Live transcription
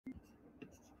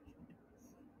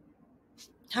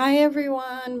Hi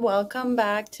everyone, welcome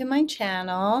back to my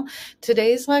channel.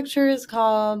 Today's lecture is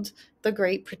called The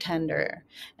Great Pretender,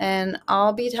 and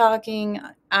I'll be talking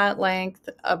at length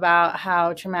about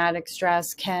how traumatic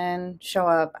stress can show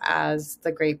up as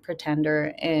the great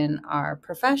pretender in our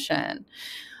profession.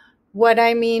 What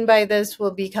I mean by this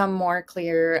will become more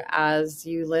clear as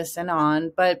you listen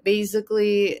on, but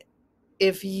basically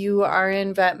if you are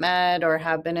in vet med or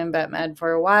have been in vet med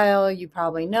for a while, you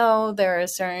probably know there are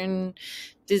certain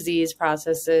disease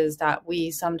processes that we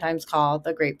sometimes call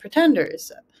the great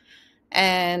pretenders.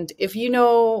 And if you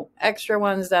know extra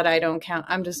ones that I don't count,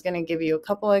 I'm just going to give you a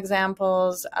couple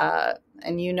examples.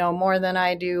 And you know more than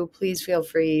I do, please feel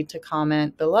free to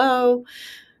comment below.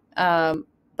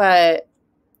 But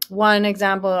one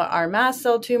example are mast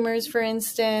cell tumors, for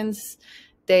instance.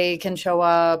 They can show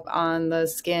up on the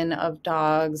skin of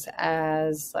dogs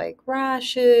as like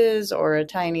rashes or a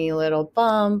tiny little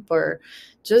bump or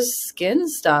just skin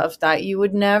stuff that you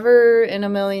would never in a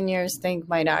million years think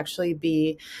might actually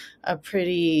be a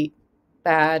pretty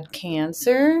bad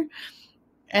cancer.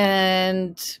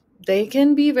 And they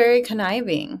can be very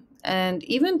conniving and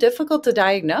even difficult to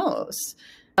diagnose.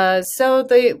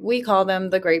 We call them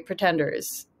the great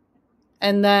pretenders.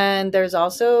 And then there's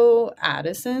also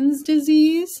Addison's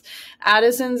disease.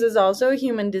 Addison's is also a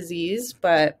human disease,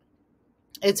 but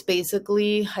it's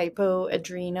basically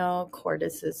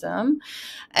hypoadrenocorticism.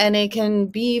 And it can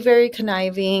be very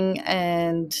conniving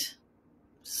and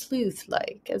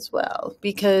sleuth-like as well,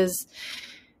 because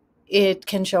it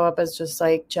can show up as just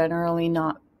like generally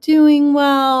not doing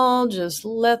well, just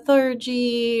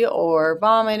lethargy or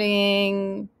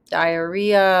vomiting,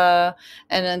 diarrhea,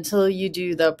 and until you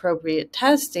do the appropriate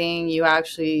testing, you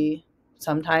actually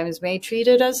sometimes may treat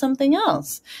it as something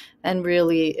else. And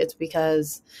really, it's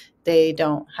because they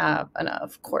don't have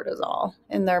enough cortisol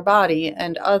in their body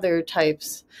and other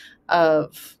types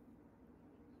of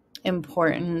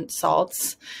important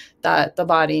salts that the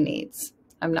body needs.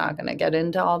 I'm not going to get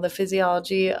into all the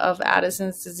physiology of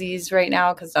Addison's disease right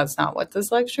now because that's not what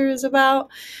this lecture is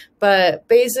about. But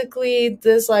basically,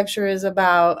 this lecture is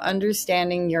about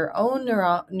understanding your own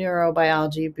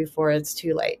neurobiology before it's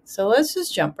too late. So let's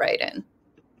just jump right in.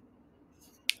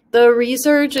 The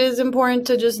research is important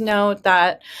to just note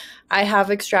that I have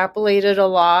extrapolated a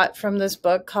lot from this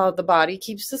book called The Body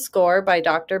Keeps the Score by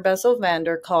Dr. Bessel van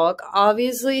der Kolk.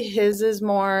 Obviously, his is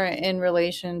more in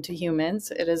relation to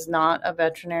humans. It is not a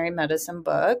veterinary medicine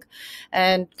book.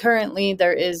 And currently,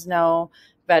 there is no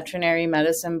veterinary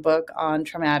medicine book on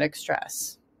traumatic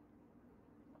stress.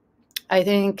 I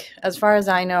think, as far as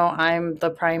I know, I'm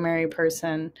the primary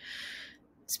person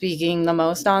speaking the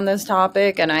most on this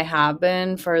topic, and I have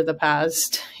been for the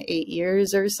past 8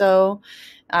 years or so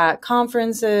at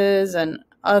conferences and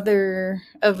other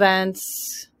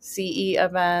events, CE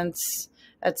events,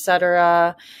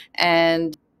 etc.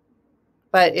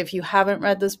 But if you haven't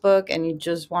read this book and you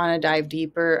just want to dive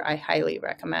deeper, I highly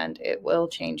recommend. It will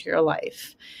change your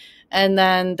life. And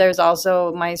then there's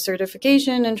also my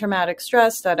certification in traumatic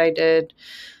stress that I did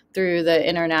through the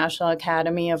International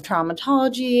Academy of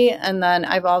Traumatology. And then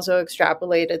I've also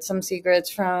extrapolated some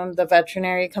secrets from the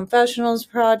Veterinary Confessionals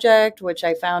Project, which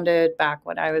I founded back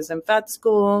when I was in vet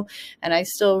school, and I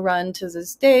still run to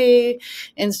this day.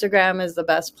 Instagram is the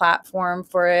best platform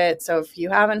for it. So if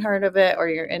you haven't heard of it or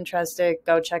you're interested,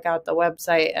 go check out the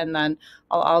website. And then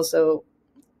I'll also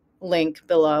link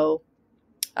below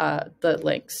the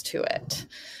links to it.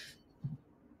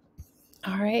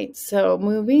 All right, so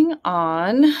moving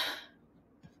on.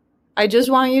 I just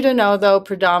want you to know, though,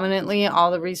 predominantly all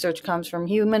the research comes from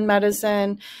human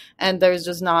medicine, and there's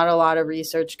just not a lot of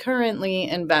research currently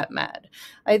in vet med.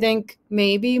 I think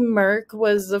maybe Merck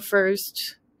was the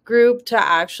first group to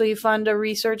actually fund a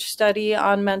research study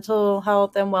on mental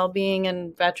health and well-being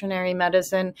in veterinary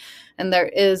medicine, and there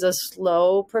is a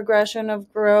slow progression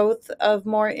of growth of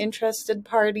more interested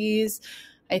parties.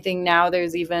 I think now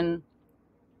there's even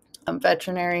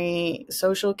veterinary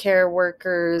social care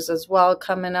workers as well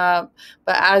coming up.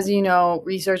 But as you know,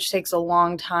 research takes a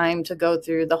long time to go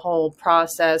through the whole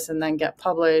process and then get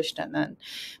published and then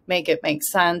make it make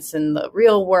sense in the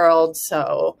real world.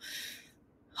 So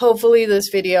hopefully this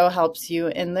video helps you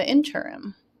in the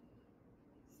interim.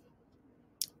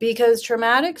 Because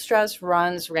traumatic stress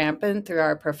runs rampant through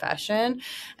our profession.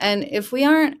 And if we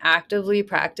aren't actively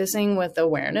practicing with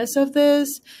awareness of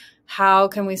this, how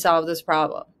can we solve this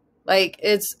problem? Like,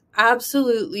 it's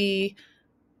absolutely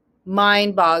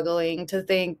mind-boggling to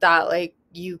think that, like,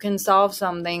 you can solve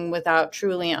something without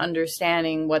truly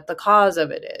understanding what the cause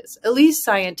of it is, at least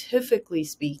scientifically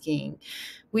speaking.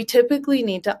 we typically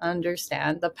need to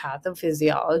understand the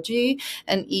pathophysiology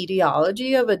and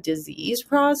etiology of a disease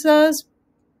process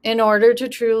in order to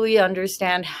truly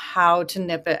understand how to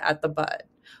nip it at the bud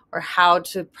or how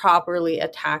to properly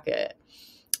attack it.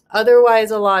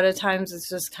 Otherwise, a lot of times it's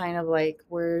just kind of like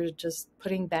we're just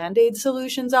putting Band-Aid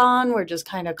solutions on. We're just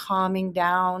kind of calming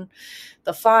down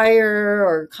the fire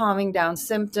or calming down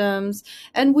symptoms.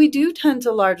 And we do tend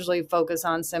to largely focus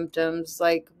on symptoms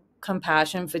like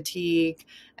compassion fatigue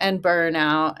and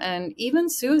burnout and even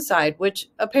suicide, which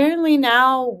apparently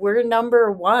now we're number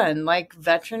one. Like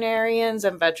veterinarians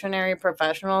and veterinary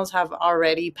professionals have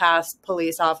already passed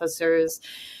police officers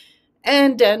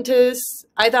and dentists.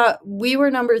 I thought we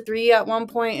were number 3 at one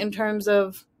point in terms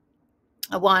of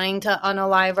wanting to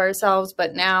unalive ourselves,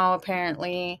 but now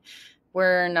apparently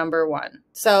we're number 1.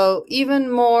 So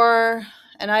even more,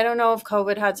 and I don't know if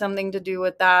COVID had something to do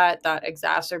with that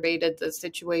exacerbated the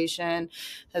situation.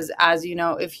 As you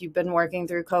know, if you've been working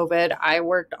through COVID, I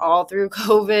worked all through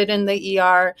COVID in the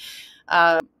ER.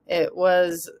 It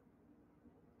was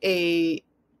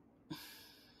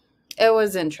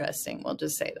interesting. We'll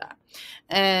just say that.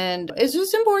 And it's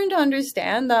just important to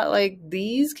understand that like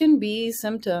these can be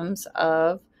symptoms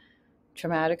of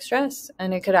traumatic stress,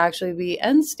 and it could actually be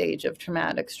end stage of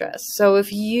traumatic stress. So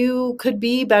if you could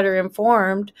be better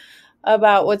informed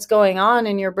about what's going on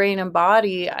in your brain and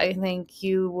body, I think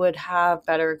you would have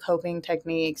better coping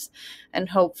techniques, and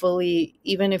hopefully,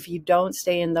 even if you don't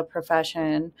stay in the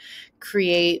profession,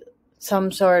 create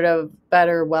some sort of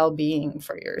better well-being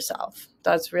for yourself.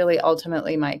 That's really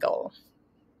ultimately my goal,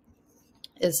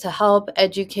 is to help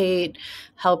educate,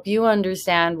 help you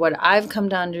understand what I've come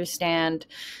to understand,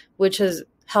 which has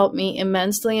helped me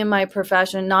immensely in my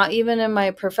profession, not even in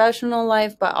my professional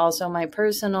life, but also my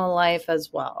personal life as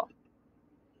well.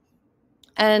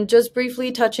 And just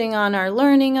briefly touching on our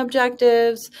learning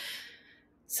objectives.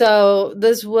 So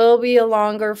this will be a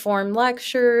longer form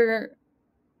lecture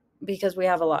because we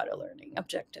have a lot of learning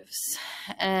objectives,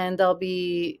 and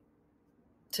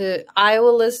I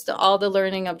will list all the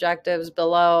learning objectives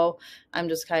below. I'm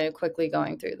just kind of quickly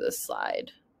going through this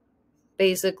slide.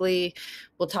 Basically,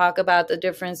 we'll talk about the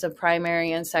difference of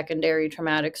primary and secondary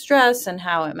traumatic stress and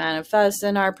how it manifests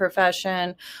in our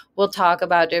profession. We'll talk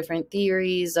about different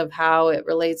theories of how it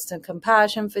relates to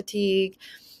compassion fatigue.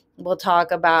 We'll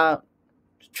talk about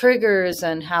triggers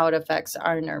and how it affects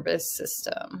our nervous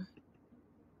system.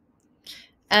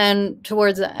 And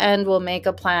towards the end, we'll make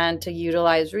a plan to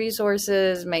utilize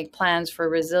resources, make plans for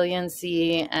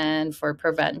resiliency and for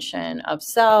prevention of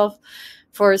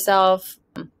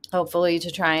hopefully to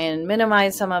try and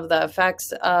minimize some of the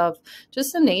effects of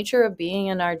just the nature of being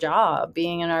in our job,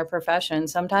 being in our profession.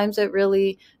 Sometimes it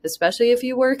really, especially if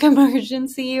you work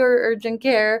emergency or urgent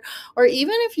care, or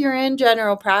even if you're in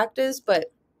general practice,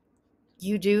 but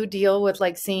you do deal with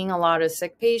like seeing a lot of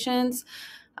sick patients.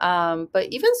 But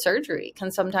even surgery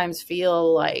can sometimes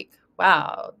feel like,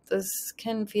 wow, this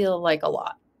can feel like a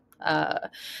lot.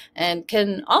 And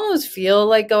can almost feel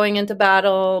like going into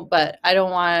battle, but I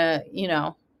don't want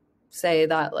to, say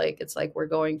that like it's like we're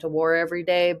going to war every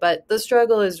day, but the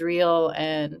struggle is real,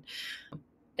 and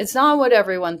it's not what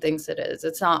everyone thinks it is.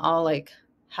 It's not all like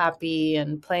happy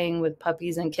and playing with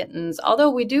puppies and kittens, although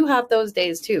we do have those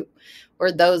days too,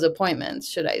 or those appointments,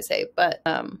 should I say. But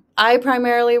I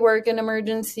primarily work in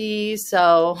emergency,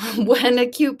 so when a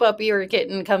cute puppy or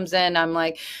kitten comes in, I'm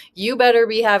like, you better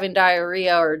be having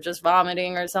diarrhea or just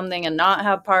vomiting or something, and not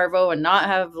have parvo and not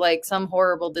have like some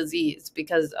horrible disease,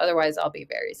 because otherwise I'll be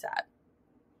very sad,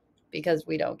 because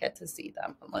we don't get to see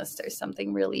them unless there's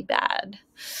something really bad.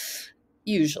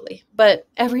 Usually, but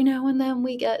every now and then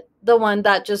we get the one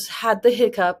that just had the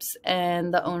hiccups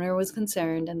and the owner was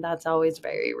concerned, and that's always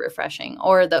very refreshing.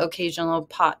 Or the occasional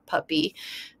pot puppy.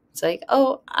 It's like,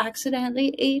 oh,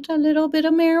 accidentally ate a little bit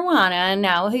of marijuana and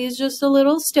now he's just a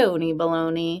little stony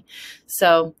baloney.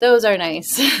 So those are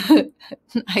nice.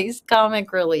 Nice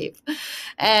comic relief.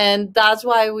 And that's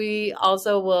why we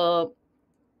also will,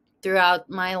 throughout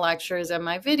my lectures and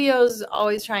my videos,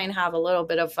 always try and have a little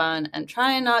bit of fun and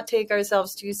try and not take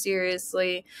ourselves too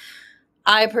seriously.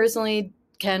 I personally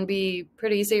can be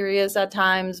pretty serious at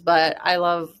times, but I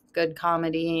love good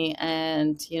comedy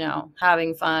and,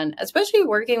 having fun, especially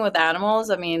working with animals.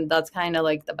 I mean, that's kind of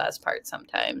like the best part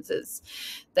sometimes, is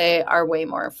they are way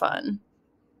more fun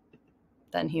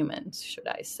than humans, should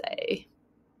I say.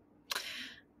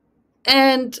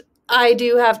 And I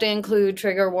do have to include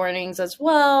trigger warnings as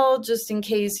well, just in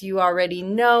case you already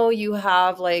know you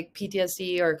have like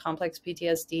PTSD or complex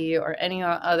PTSD or any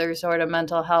other sort of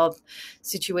mental health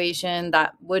situation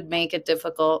that would make it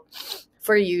difficult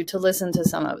for you to listen to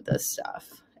some of this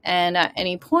stuff. And at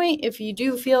any point, if you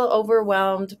do feel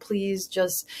overwhelmed, please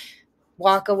just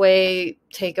walk away,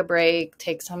 take a break,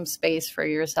 take some space for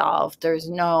yourself. There's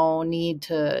no need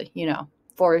to,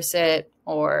 force it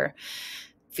or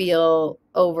feel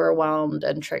overwhelmed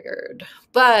and triggered.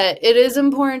 But it is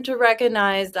important to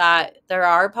recognize that there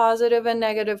are positive and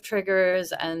negative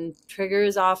triggers, and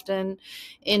triggers often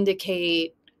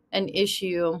indicate an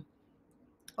issue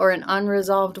or an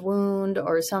unresolved wound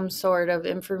or some sort of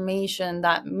information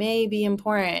that may be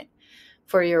important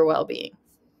for your well-being.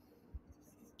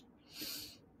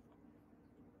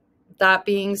 That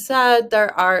being said,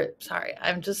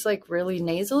 I'm just like really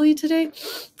nasally today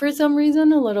for some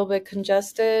reason, a little bit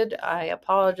congested. I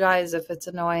apologize if it's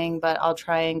annoying, but I'll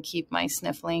try and keep my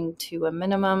sniffling to a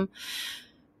minimum.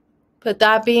 But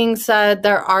that being said,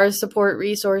 there are support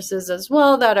resources as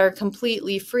well that are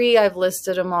completely free. I've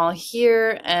listed them all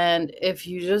here. And if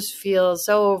you just feel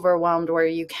so overwhelmed where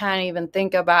you can't even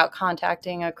think about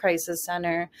contacting a crisis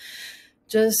center,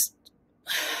 just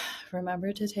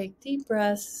remember to take deep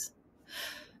breaths.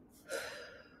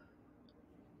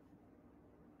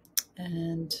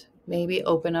 And maybe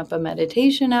open up a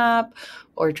meditation app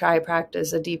or try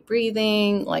practice a deep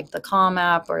breathing like the Calm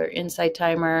app or Insight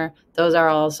Timer. Those are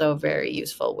also very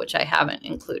useful, which I haven't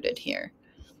included here.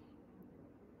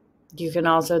 You can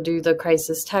also do the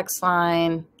crisis text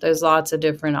line. There's lots of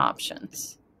different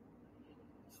options.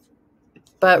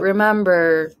 But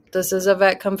remember, this is a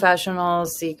vet confessional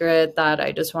secret that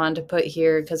I just wanted to put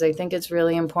here because I think it's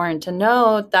really important to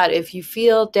note that if you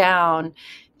feel down,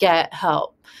 get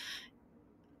help.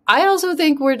 I also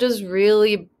think we're just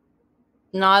really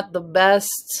not the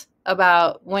best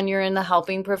about when you're in the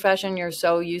helping profession. You're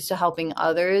so used to helping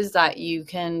others that you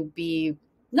can be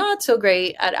not so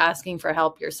great at asking for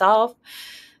help yourself.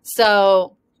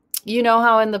 So, you know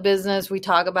how in the business we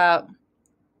talk about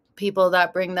people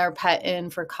that bring their pet in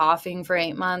for coughing for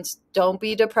 8 months? Don't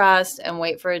be depressed and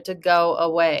wait for it to go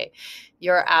away.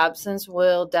 Your absence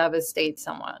will devastate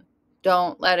someone.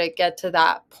 Don't let it get to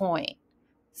that point.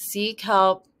 Seek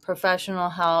help, professional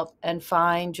help, and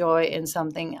find joy in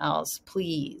something else,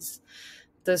 please.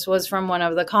 This was from one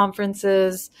of the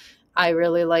conferences. I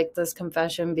really like this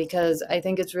confession because I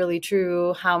think it's really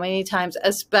true. How many times,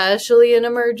 especially in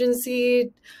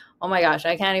emergency, oh my gosh,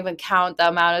 I can't even count the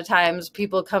amount of times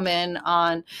people come in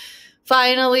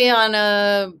finally on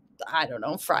a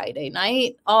Friday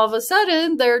night, all of a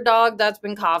sudden their dog that's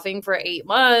been coughing for 8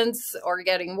 months or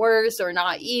getting worse or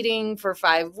not eating for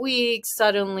 5 weeks,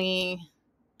 suddenly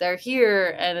they're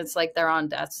here and it's like they're on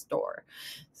death's door.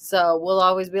 So we'll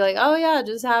always be like, oh yeah, it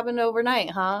just happened overnight,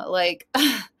 huh? Like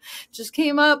just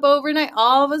came up overnight.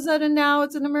 All of a sudden now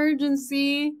it's an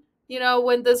emergency,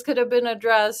 when this could have been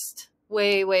addressed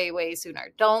way, way, way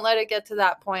sooner. Don't let it get to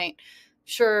that point.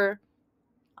 Sure,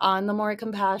 on the more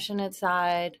compassionate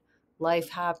side, life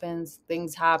happens,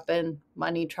 things happen,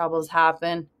 money troubles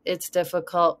happen. It's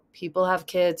difficult. People have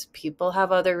kids. People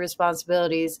have other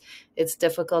responsibilities. It's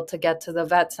difficult to get to the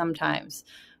vet sometimes.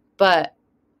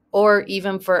 Or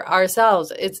even for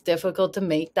ourselves, it's difficult to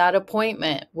make that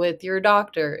appointment with your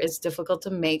doctor. It's difficult to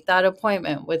make that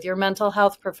appointment with your mental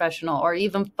health professional or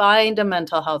even find a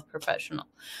mental health professional.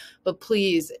 But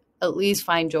please, at least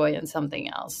find joy in something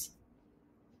else.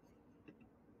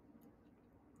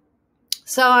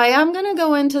 So I am going to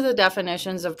go into the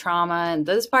definitions of trauma, and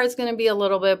this part's going to be a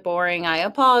little bit boring. I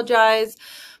apologize,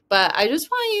 but I just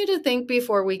want you to think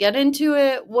before we get into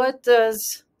it, what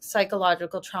does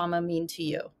psychological trauma mean to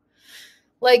you?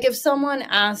 Like if someone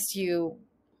asked you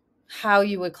how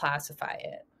you would classify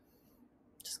it.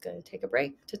 Just going to take a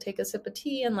break to take a sip of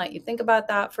tea and let you think about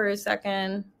that for a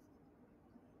second.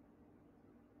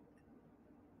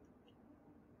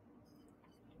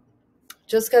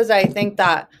 Just because I think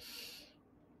that,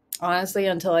 honestly,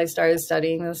 until I started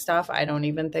studying this stuff, I don't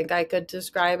even think I could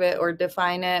describe it or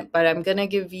define it. But I'm going to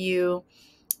give you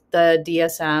the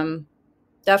DSM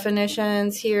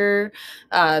definitions here,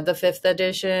 the 5th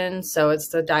edition. So it's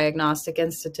the Diagnostic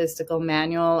and Statistical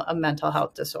Manual of Mental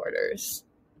Health Disorders.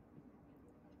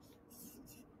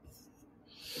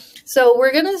 So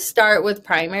we're going to start with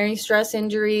primary stress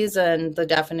injuries and the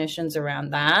definitions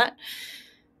around that.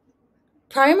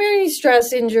 Primary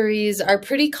stress injuries are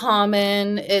pretty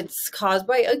common. It's caused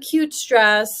by acute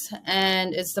stress,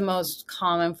 and it's the most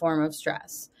common form of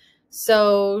stress.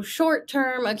 So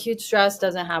short-term acute stress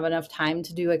doesn't have enough time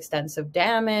to do extensive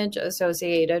damage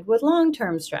associated with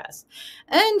long-term stress.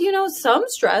 And, some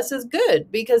stress is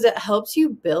good because it helps you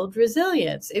build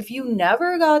resilience. If you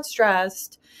never got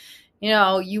stressed,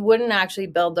 you wouldn't actually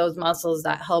build those muscles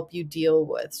that help you deal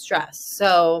with stress.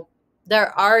 So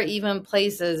there are even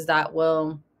places that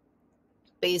will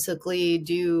basically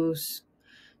do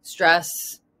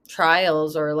stress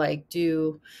trials or like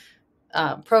do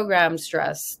program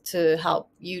stress to help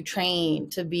you train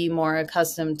to be more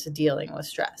accustomed to dealing with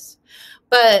stress.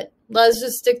 But let's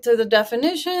just stick to the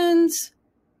definitions.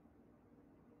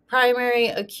 Primary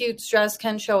acute stress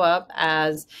can show up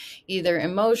as either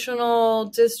emotional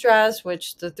distress,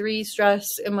 which the 3 stress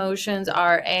emotions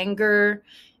are anger,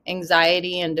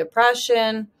 anxiety, and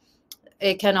depression.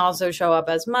 It can also show up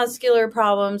as muscular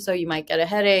problems. So you might get a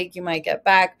headache, you might get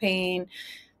back pain,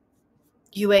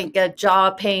 you might get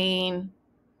jaw pain,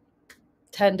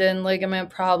 tendon, ligament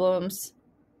problems,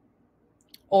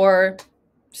 or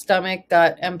stomach,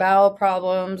 gut, and bowel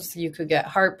problems. You could get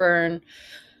heartburn,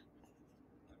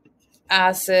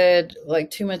 acid,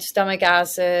 like too much stomach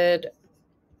acid,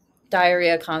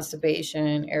 diarrhea,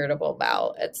 constipation, irritable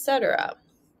bowel, etc.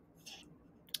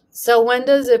 So when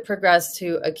does it progress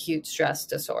to acute stress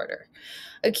disorder?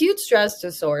 Acute stress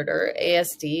disorder,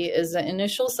 ASD, is the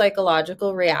initial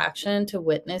psychological reaction to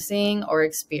witnessing or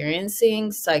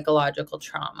experiencing psychological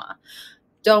trauma.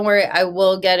 Don't worry, I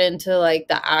will get into like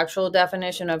the actual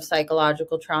definition of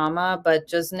psychological trauma, but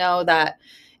just know that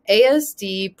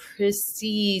ASD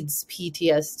precedes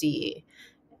PTSD.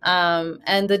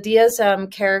 And the DSM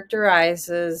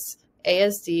characterizes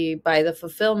ASD by the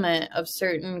fulfillment of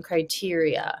certain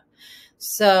criteria.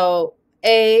 So,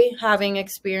 A, having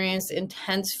experienced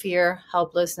intense fear,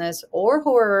 helplessness, or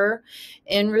horror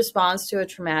in response to a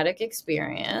traumatic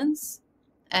experience.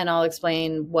 And I'll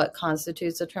explain what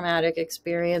constitutes a traumatic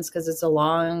experience because it's a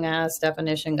long ass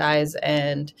definition, guys,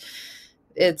 and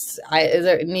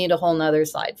I need a whole nother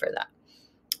slide for that.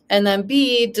 And then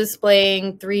B,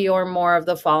 displaying 3 or more of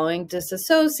the following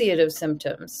dissociative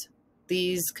symptoms.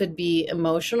 These could be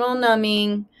emotional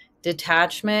numbing,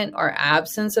 detachment or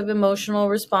absence of emotional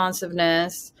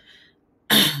responsiveness,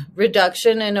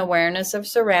 reduction in awareness of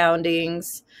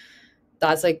surroundings.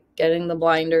 That's like getting the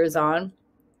blinders on,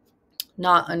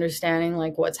 not understanding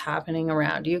like what's happening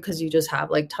around you because you just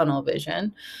have like tunnel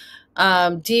vision.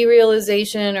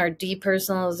 Derealization or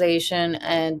depersonalization,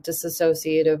 and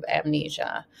dissociative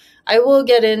amnesia. I will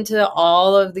get into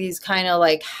all of these kind of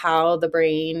like how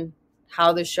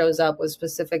this shows up with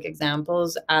specific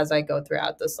examples as I go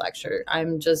throughout this lecture.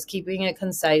 I'm just keeping it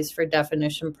concise for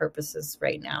definition purposes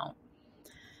right now.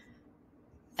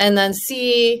 And then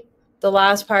C, the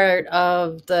last part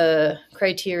of the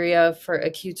criteria for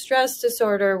acute stress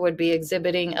disorder would be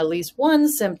exhibiting at least one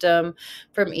symptom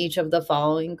from each of the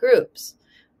following groups.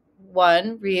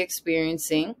 1,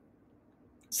 re-experiencing,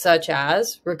 such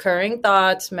as recurring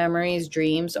thoughts, memories,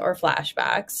 dreams, or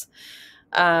flashbacks.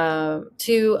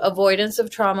 2, avoidance of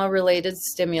trauma-related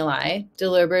stimuli,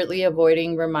 deliberately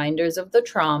avoiding reminders of the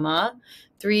trauma.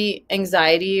 3,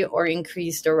 anxiety or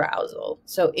increased arousal,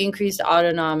 so increased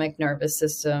autonomic nervous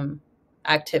system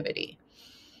activity.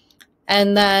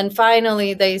 And then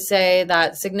finally, they say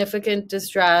that significant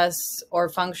distress or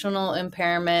functional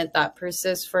impairment that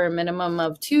persists for a minimum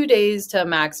of 2 days to a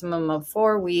maximum of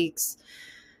 4 weeks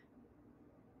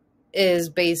is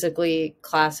basically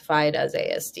classified as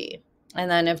ASD. And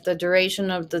then if the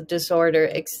duration of the disorder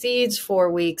exceeds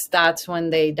 4 weeks, that's when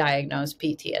they diagnose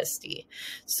PTSD.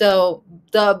 So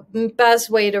the best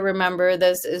way to remember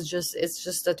this is it's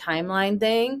just a timeline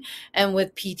thing. And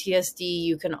with PTSD,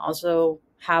 you can also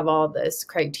have all this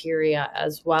criteria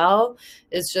as well.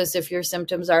 It's just if your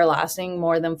symptoms are lasting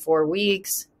more than 4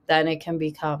 weeks, then it can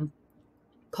become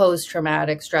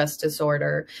post-traumatic stress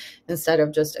disorder instead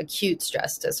of just acute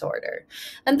stress disorder.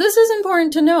 And this is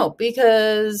important to note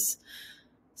because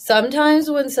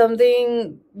sometimes when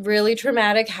something really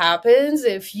traumatic happens,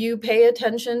 if you pay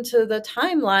attention to the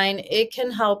timeline, it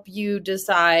can help you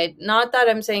decide. Not that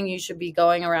I'm saying you should be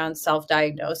going around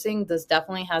self-diagnosing. This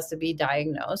definitely has to be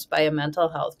diagnosed by a mental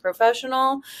health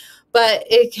professional, but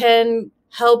it can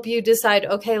help you decide,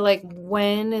 okay, like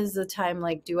when is the time,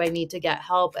 like, do I need to get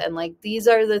help? And like, these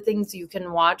are the things you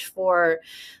can watch for,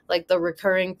 like the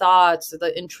recurring thoughts,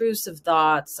 the intrusive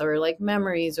thoughts, or like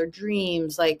memories or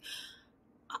dreams. Like,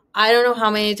 I don't know how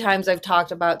many times I've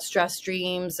talked about stress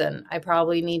dreams, and I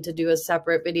probably need to do a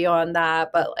separate video on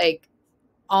that, but like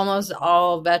almost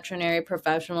all veterinary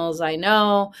professionals I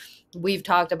know, we've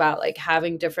talked about like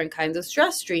having different kinds of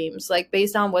stress dreams, like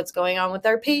based on what's going on with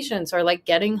our patients, or like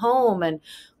getting home and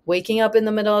waking up in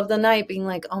the middle of the night being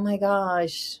like, oh my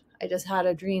gosh, I just had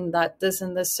a dream that this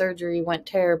and this surgery went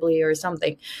terribly or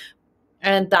something.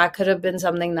 And that could have been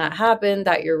something that happened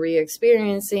that you're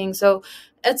re-experiencing. So,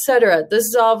 etc. This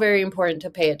is all very important to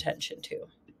pay attention to.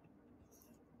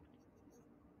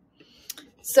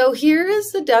 So here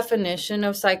is the definition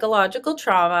of psychological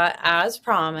trauma as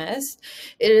promised.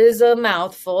 It is a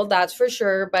mouthful, that's for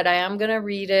sure, but I am going to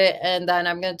read it and then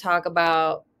I'm going to talk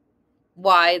about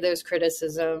why there's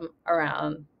criticism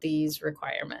around these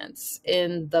requirements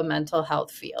in the mental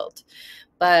health field.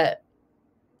 But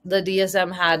the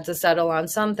DSM had to settle on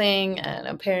something, and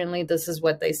apparently this is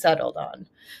what they settled on.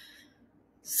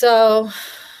 So,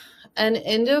 an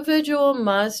individual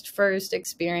must first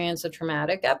experience a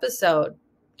traumatic episode,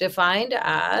 defined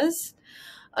as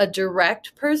a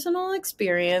direct personal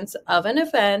experience of an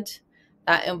event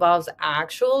that involves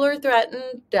actual or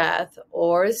threatened death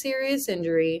or serious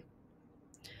injury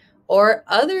or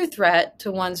other threat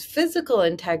to one's physical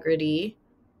integrity,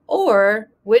 or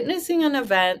witnessing an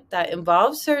event that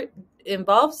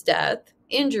involves death,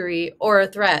 injury, or a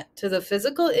threat to the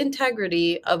physical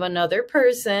integrity of another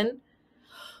person,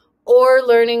 or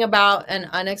learning about an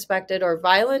unexpected or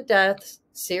violent death,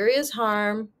 serious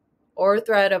harm, or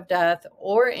threat of death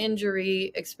or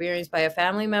injury experienced by a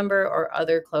family member or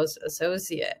other close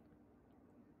associate.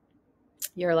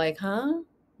 You're like, huh?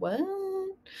 What?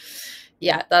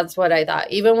 Yeah, that's what I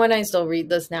thought. Even when I still read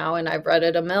this now and I've read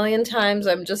it a million times,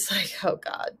 I'm just like, oh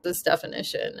God, this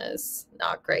definition is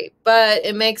not great, but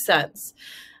it makes sense.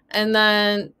 And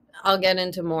then I'll get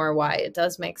into more why it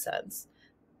does make sense.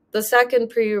 The second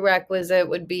prerequisite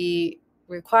would be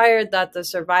required that the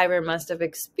survivor must have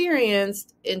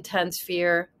experienced intense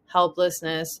fear,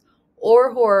 helplessness,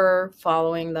 or horror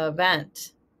following the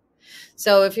event.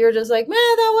 So if you're just like, man,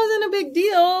 that wasn't a big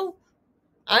deal,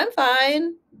 I'm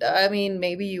fine. I mean,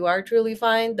 maybe you are truly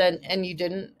fine then, and you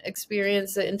didn't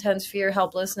experience the intense fear,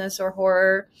 helplessness, or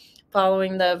horror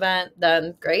following the event,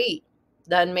 then great.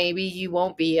 Then maybe you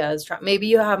won't be as maybe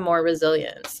you have more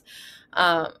resilience.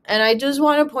 And I just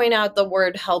want to point out the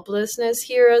word helplessness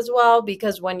here as well,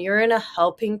 because when you're in a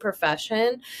helping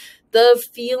profession, the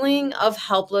feeling of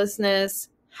helplessness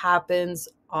happens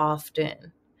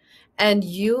often. And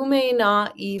you may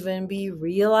not even be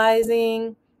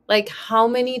realizing, like, how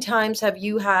many times have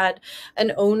you had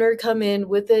an owner come in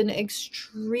with an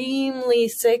extremely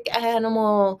sick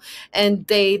animal and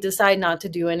they decide not to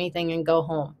do anything and go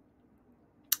home?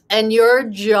 And your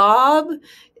job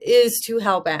is to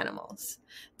help animals.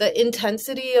 The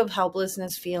intensity of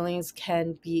helplessness feelings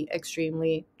can be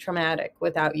extremely traumatic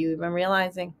without you even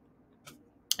realizing.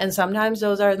 And sometimes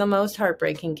those are the most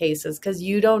heartbreaking cases because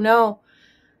you don't know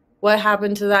what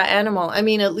happened to that animal. I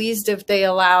mean, at least if they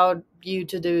allowed you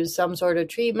to do some sort of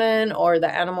treatment or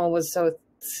the animal was so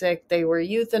sick they were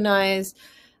euthanized.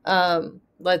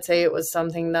 Let's say it was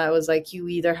something that was like you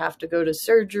either have to go to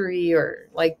surgery or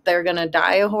like they're going to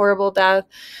die a horrible death.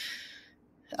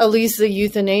 At least the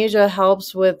euthanasia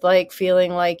helps with like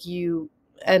feeling like you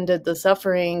ended the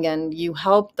suffering and you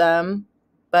helped them.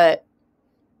 But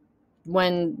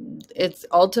when it's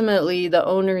ultimately the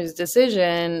owner's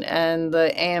decision and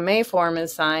the AMA form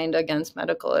is signed against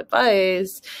medical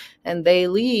advice and they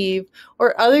leave,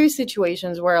 or other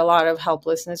situations where a lot of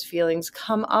helplessness feelings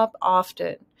come up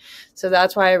often. So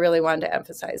that's why I really wanted to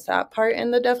emphasize that part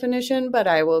in the definition, but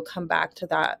I will come back to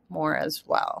that more as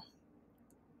well.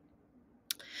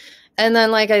 And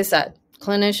then, like I said,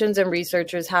 clinicians and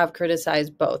researchers have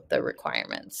criticized both the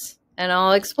requirements. And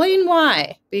I'll explain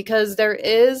why, because there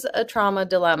is a trauma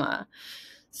dilemma.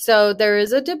 So there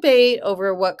is a debate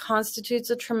over what constitutes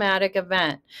a traumatic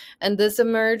event. And this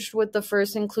emerged with the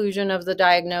first inclusion of the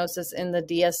diagnosis in the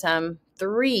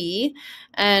DSM-3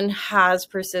 and has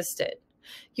persisted.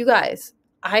 You guys,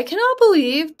 I cannot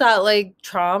believe that like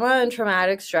trauma and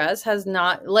traumatic stress has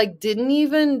not, like, didn't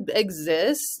even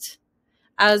exist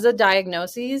as a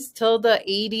diagnosis till the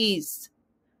 80s.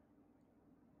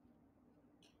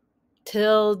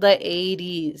 Till the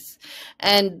 80s.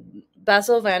 And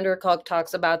Bessel van der Kolk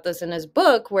talks about this in his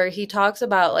book, where he talks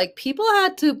about like people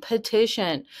had to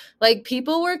petition, like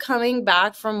people were coming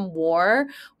back from war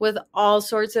with all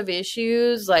sorts of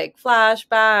issues like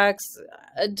flashbacks,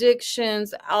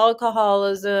 addictions,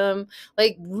 alcoholism,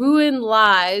 like ruined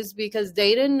lives because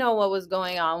they didn't know what was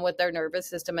going on with their nervous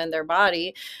system and their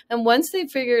body. And once they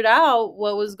figured out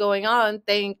what was going on,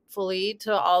 thankfully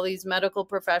to all these medical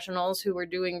professionals who were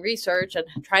doing research and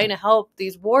trying to help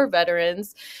these war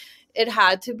veterans, it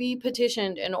had to be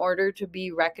petitioned in order to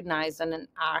be recognized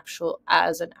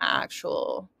as an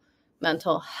actual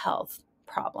mental health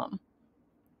problem.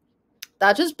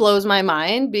 That just blows my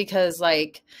mind because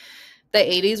like the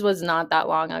 80s was not that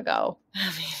long ago.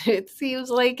 I mean, it seems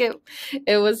like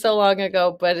it was so long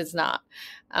ago, but it's not.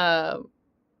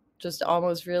 Just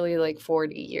almost really like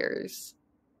 40 years.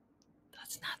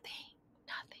 That's nothing.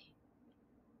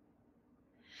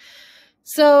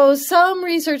 So some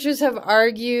researchers have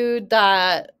argued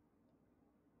that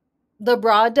the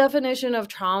broad definition of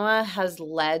trauma has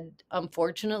led,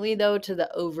 unfortunately, though, to the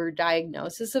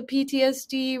overdiagnosis of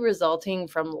PTSD resulting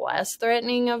from less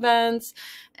threatening events.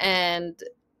 And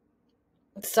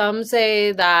some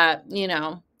say that,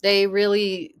 they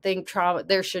really think trauma,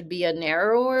 there should be a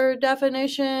narrower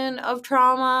definition of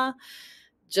trauma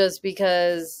just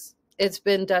because it's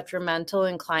been detrimental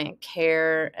in client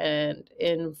care and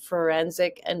in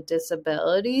forensic and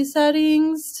disability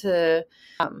settings to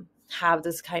have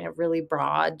this kind of really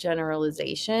broad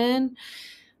generalization.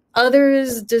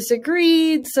 Others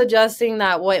disagreed, suggesting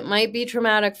that what might be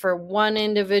traumatic for one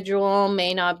individual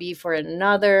may not be for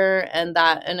another, and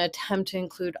that an attempt to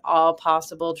include all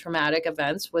possible traumatic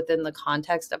events within the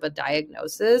context of a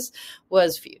diagnosis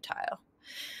was futile.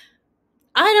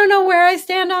 I don't know where I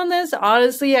stand on this.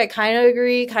 Honestly, I kind of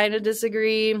agree, kind of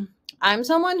disagree. I'm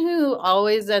someone who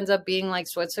always ends up being like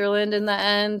Switzerland in the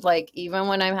end. Like, even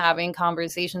when I'm having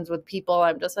conversations with people,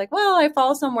 I'm just like, well, I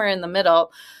fall somewhere in the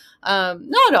middle.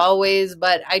 Not always,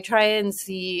 but I try and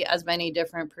see as many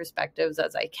different perspectives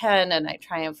as I can, and I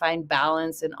try and find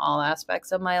balance in all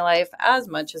aspects of my life as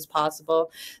much as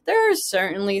possible. There are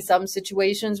certainly some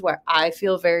situations where I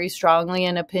feel very strongly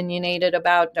and opinionated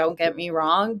about, don't get me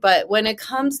wrong, but when it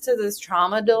comes to this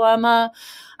trauma dilemma,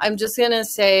 I'm just going to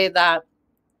say that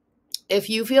if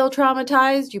you feel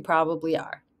traumatized, you probably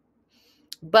are.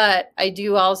 But I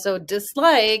do also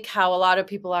dislike how a lot of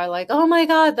people are like, oh my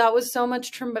God, that was so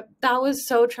much that was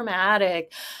so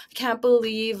traumatic. I can't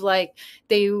believe like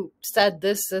they said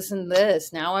this, this, and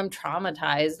this. Now I'm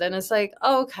traumatized. And it's like,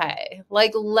 okay,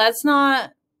 like let's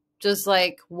not just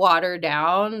like water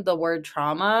down the word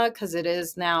trauma because it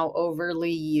is now overly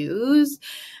used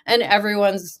and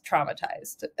everyone's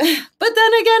traumatized. But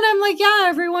then again, I'm like, yeah,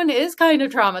 everyone is kind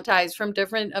of traumatized from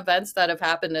different events that have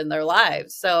happened in their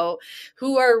lives. So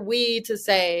who are we to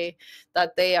say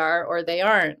that they are or they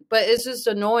aren't? But it's just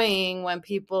annoying when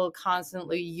people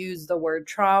constantly use the word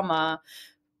trauma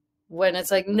when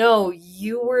it's like, no,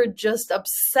 you were just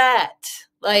upset,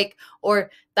 like,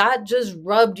 or that just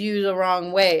rubbed you the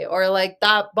wrong way, or like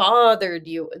that bothered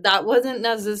you. That wasn't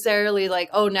necessarily like,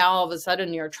 oh, now all of a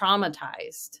sudden you're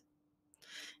traumatized.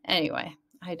 Anyway,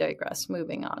 I digress.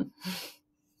 Moving on.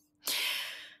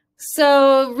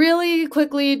 So really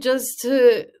quickly, just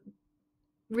to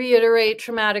reiterate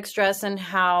traumatic stress and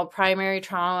how primary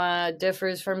trauma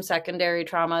differs from secondary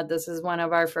trauma. This is one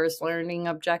of our first learning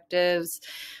objectives.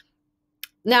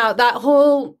 Now, that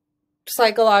whole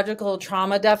psychological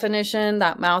trauma definition,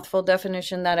 that mouthful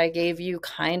definition that I gave you,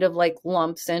 kind of like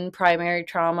lumps in primary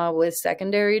trauma with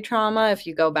secondary trauma. If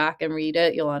you go back and read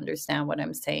it, you'll understand what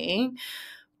I'm saying.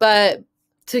 But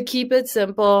to keep it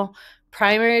simple,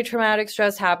 primary traumatic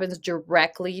stress happens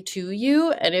directly to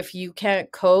you. And if you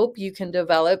can't cope, you can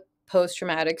develop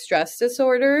post-traumatic stress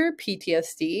disorder,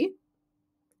 PTSD.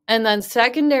 And then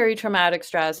secondary traumatic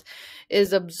stress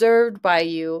is observed by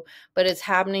you, but it's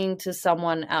happening to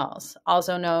someone else,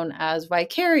 also known as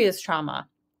vicarious trauma.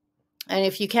 And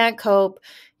if you can't cope,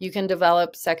 you can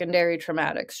develop secondary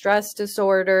traumatic stress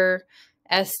disorder,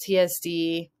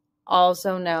 STSD,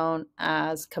 also known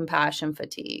as compassion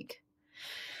fatigue.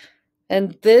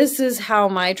 And this is how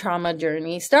my trauma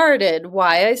journey started,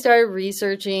 why I started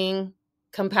researching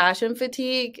compassion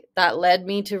fatigue. That led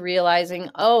me to realizing,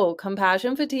 oh,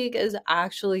 compassion fatigue is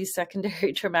actually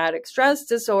secondary traumatic stress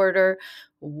disorder.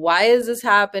 Why is this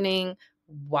happening?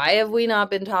 Why have we not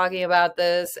been talking about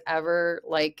this ever?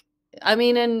 Like, I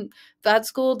mean, in vet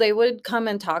school, they would come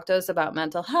and talk to us about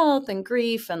mental health and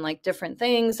grief and like different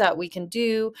things that we can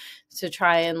do to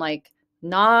try and like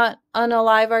not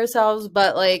unalive ourselves.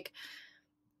 But like,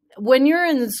 when you're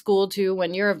in school too,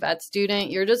 when you're a vet student,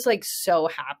 you're just like so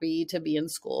happy to be in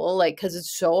school, like, because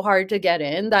it's so hard to get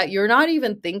in that you're not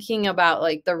even thinking about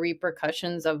like the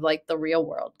repercussions of like the real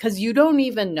world, because you don't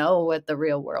even know what the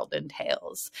real world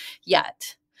entails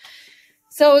yet.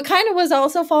 So it kind of was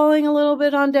also falling a little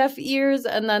bit on deaf ears.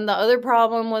 And then the other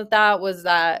problem with that was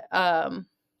that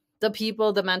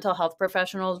the mental health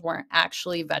professionals weren't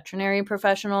actually veterinary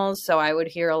professionals. So I would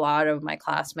hear a lot of my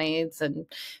classmates and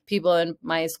people in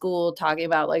my school talking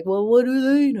about like, well, what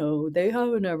do they know? They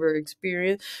haven't ever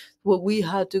experienced what we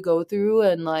had to go through.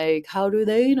 And like, how do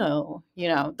they know? You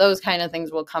know, those kind of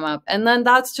things will come up. And then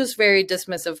that's just very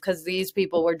dismissive because these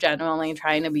people were genuinely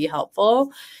trying to be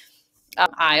helpful.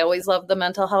 I always love the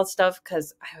mental health stuff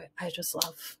because I just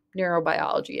love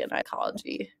neurobiology and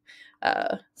psychology.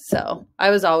 So I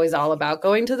was always all about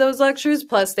going to those lectures.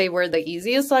 Plus they were the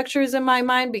easiest lectures in my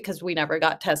mind because we never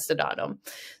got tested on them.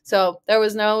 So there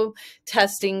was no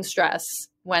testing stress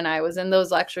when I was in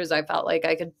those lectures, I felt like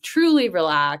I could truly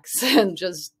relax and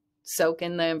just soak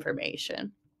in the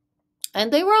information.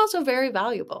 And they were also very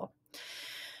valuable.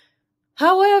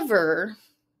 However,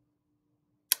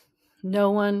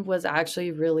 no one was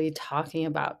actually really talking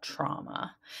about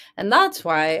trauma. And that's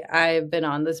why I've been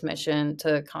on this mission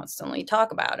to constantly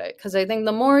talk about it. Because I think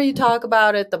the more you talk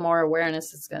about it, the more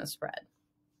awareness it's going to spread.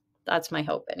 That's my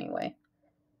hope anyway.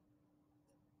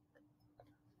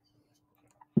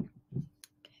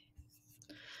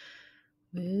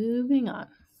 Moving on.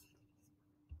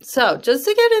 So just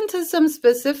to get into some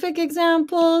specific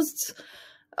examples.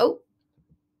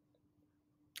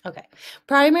 Okay.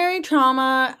 Primary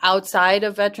trauma outside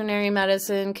of veterinary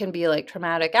medicine can be like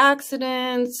traumatic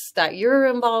accidents that you're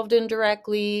involved in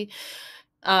directly,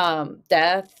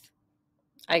 death,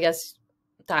 I guess,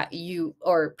 that you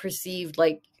or perceived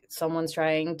like someone's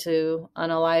trying to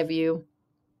unalive you,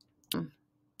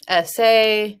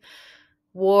 SA,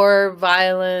 war,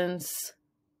 violence,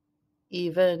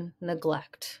 even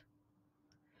neglect.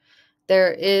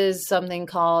 There is something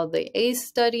called the ACE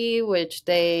study, which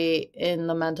in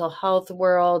the mental health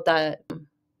world, that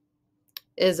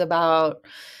is about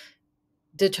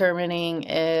determining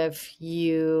if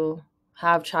you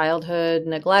have childhood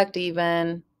neglect,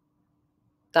 even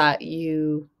that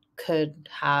you could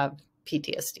have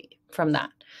PTSD from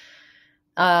that.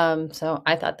 So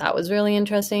I thought that was really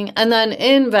interesting. And then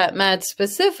in vet med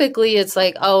specifically, it's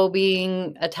like,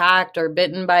 being attacked or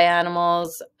bitten by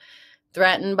animals,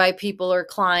 threatened by people or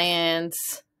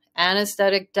clients,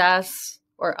 anesthetic deaths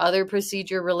or other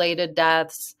procedure-related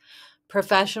deaths,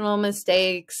 professional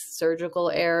mistakes,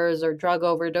 surgical errors, or drug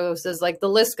overdoses. Like the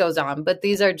list goes on, but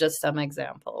these are just some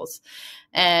examples.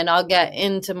 And I'll get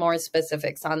into more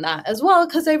specifics on that as well,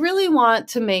 because I really want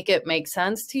to make it make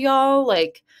sense to y'all.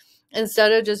 Like,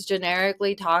 instead of just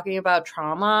generically talking about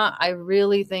trauma, I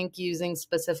really think using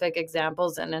specific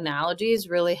examples and analogies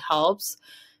really helps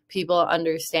people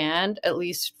understand, at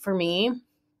least for me.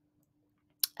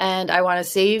 And I want to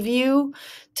save you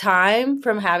time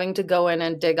from having to go in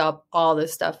and dig up all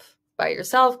this stuff by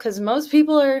yourself, because most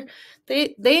people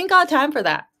they ain't got time for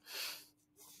that.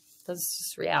 That's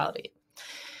just reality.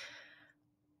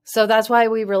 So that's why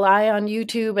we rely on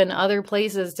YouTube and other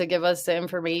places to give us the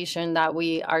information that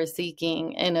we are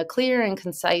seeking in a clear and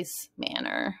concise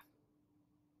manner.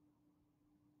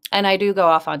 And I do go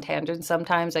off on tangents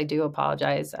sometimes. I do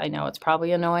apologize. I know it's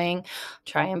probably annoying.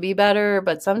 Try and be better,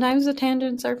 but sometimes the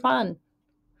tangents are fun.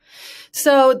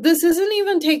 So this isn't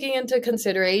even taking into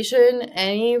consideration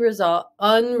any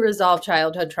unresolved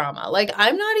childhood trauma. Like,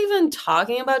 I'm not even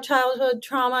talking about childhood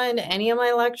trauma in any of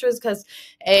my lectures because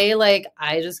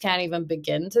I just can't even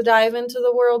begin to dive into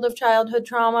the world of childhood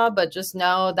trauma. But just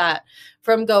know that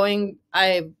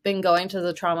I've been going to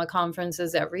the trauma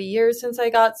conferences every year since I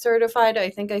got certified. I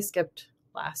think I skipped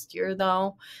last year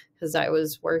though, because I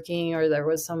was working or there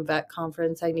was some vet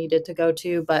conference I needed to go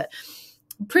to, but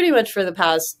pretty much for the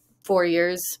past 4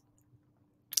 years.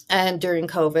 And during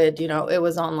COVID, it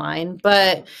was online.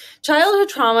 But childhood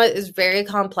trauma is very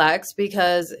complex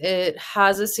because it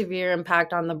has a severe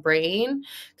impact on the brain,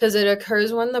 because it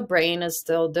occurs when the brain is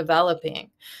still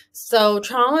developing. So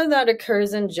trauma that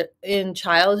occurs in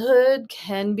childhood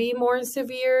can be more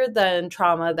severe than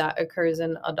trauma that occurs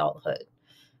in adulthood,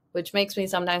 which makes me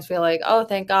sometimes feel like, oh,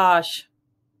 thank gosh.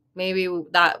 Maybe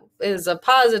that is a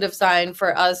positive sign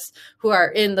for us who are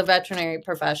in the veterinary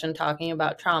profession talking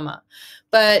about trauma.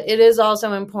 But it is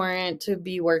also important to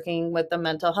be working with a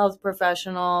mental health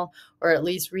professional, or at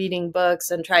least reading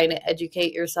books and trying to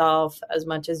educate yourself as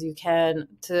much as you can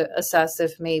to assess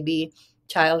if maybe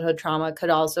childhood trauma could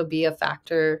also be a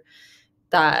factor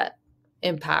that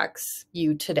impacts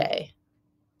you today.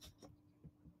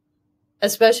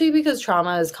 Especially because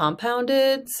trauma is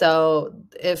compounded. So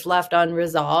if left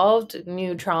unresolved,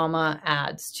 new trauma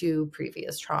adds to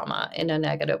previous trauma in a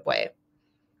negative way.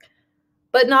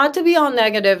 But not to be all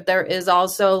negative, there is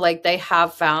also, they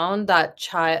have found that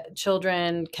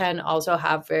children can also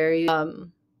have very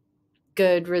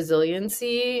good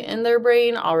resiliency in their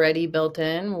brain already built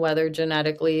in, whether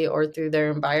genetically or through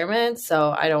their environment.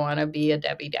 So I don't want to be a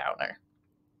Debbie Downer.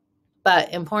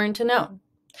 But important to know.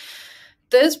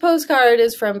 This postcard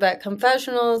is from Vet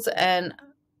Confessionals, and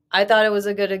I thought it was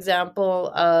a good example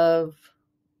of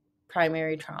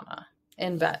primary trauma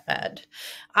in vet med.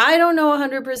 I don't know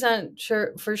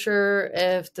 100% for sure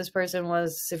if this person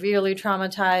was severely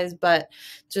traumatized, but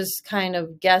just kind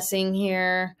of guessing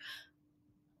here.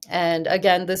 And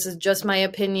again, this is just my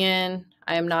opinion.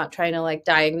 I am not trying to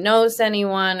diagnose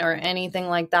anyone or anything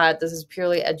like that. This is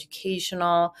purely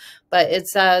educational. But it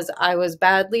says, I was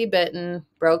badly bitten,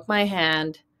 broke my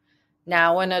hand,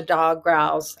 Now, when a dog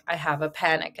growls, I have a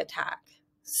panic attack.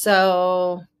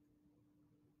 So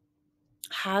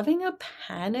having a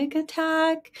panic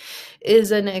attack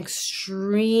is an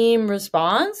extreme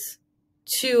response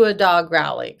to a dog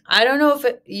growling. I don't know if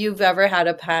you've ever had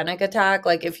a panic attack.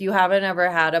 Like, if you haven't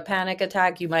ever had a panic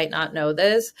attack, you might not know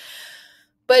this,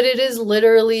 but it is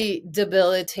literally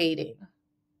debilitating.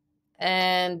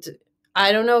 And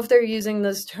I don't know if they're using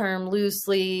this term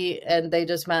loosely and they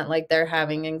just meant like they're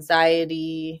having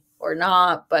anxiety or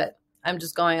not, but I'm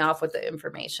just going off with the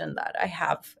information that I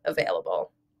have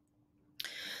available.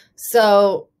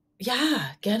 So, yeah,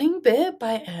 getting bit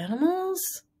by animals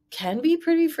can be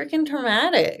pretty freaking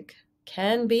traumatic.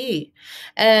 Can be.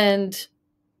 And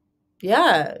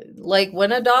yeah, like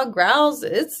when a dog growls,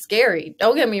 it's scary.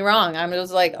 Don't get me wrong. I'm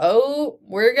just like, oh,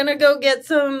 we're going to go get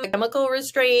some chemical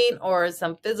restraint or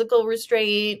some physical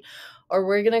restraint, or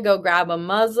we're going to go grab a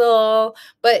muzzle.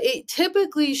 But it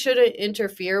typically shouldn't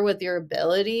interfere with your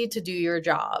ability to do your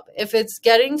job. If it's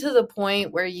getting to the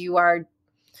point where you are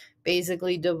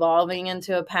basically devolving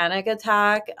into a panic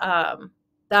attack,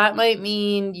 that might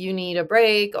mean you need a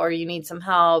break or you need some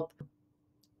help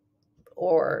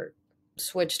or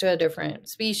switch to a different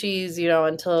species,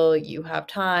 until you have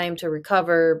time to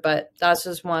recover. But that's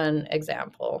just one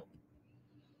example.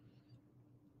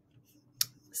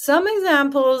 Some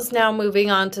examples, now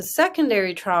moving on to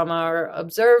secondary trauma or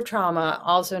observed trauma,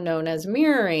 also known as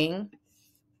mirroring,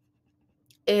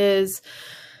 is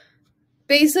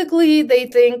basically they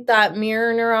think that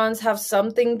mirror neurons have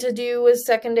something to do with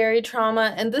secondary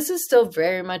trauma. And this is still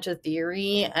very much a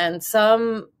theory. And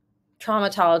some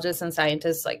traumatologists and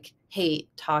scientists hate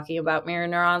talking about mirror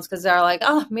neurons because they're like,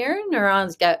 oh, mirror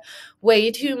neurons get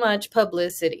way too much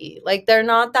publicity. Like, they're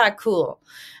not that cool.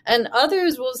 And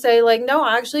others will say, like, no,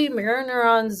 actually, mirror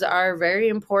neurons are very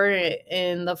important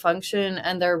in the function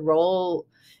and their role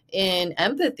in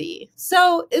empathy.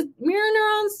 So mirror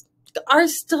neurons are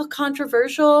still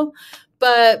controversial,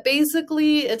 but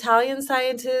basically Italian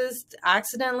scientists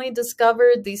accidentally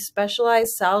discovered these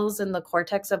specialized cells in the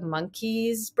cortex of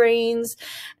monkeys' brains,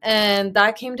 and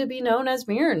that came to be known as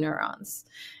mirror neurons.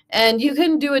 And you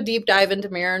can do a deep dive into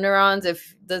mirror neurons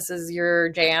if this is your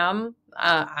jam.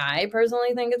 I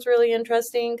personally think it's really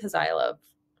interesting because I love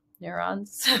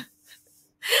neurons.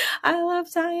 I love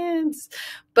science.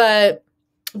 But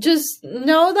just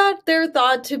know that they're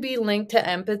thought to be linked to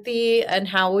empathy and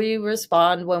how we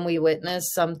respond when we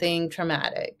witness something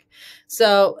traumatic.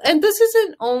 So, and this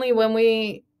isn't only when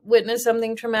we witness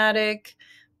something traumatic,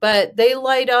 but they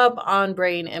light up on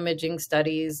brain imaging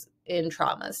studies in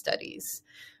trauma studies.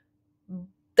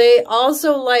 They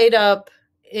also light up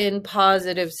in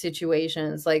positive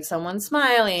situations, like someone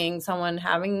smiling, someone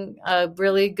having a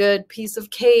really good piece of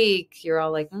cake. You're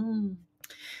all like,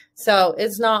 So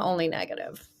it's not only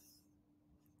negative.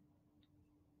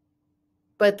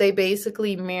 But they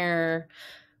basically mirror,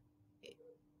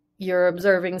 you're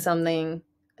observing something,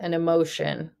 an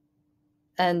emotion,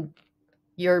 and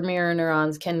your mirror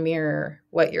neurons can mirror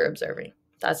what you're observing.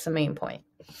 That's the main point.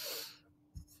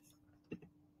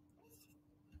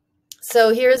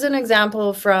 So here's an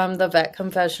example from the Vet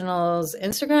Confessionals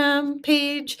Instagram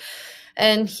page.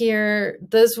 And here,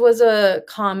 this was a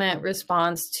comment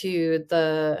response to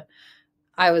the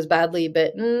I was badly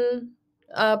bitten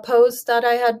post that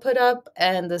I had put up.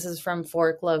 And this is from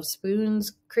Fork Love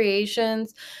Spoons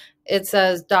Creations. It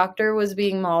says, doctor was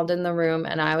being mauled in the room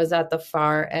and I was at the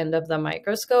far end of the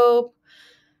microscope,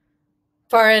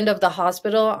 far end of the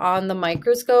hospital on the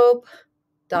microscope, ...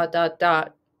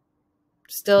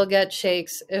 Still get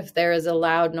shakes if there is a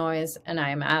loud noise and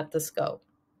I'm at the scope.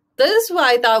 This is what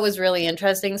I thought was really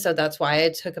interesting. So that's why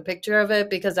I took a picture of it,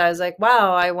 because I was like,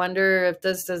 wow, I wonder if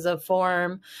this is a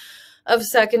form of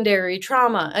secondary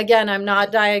trauma. Again, I'm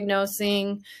not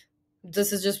diagnosing.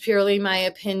 This is just purely my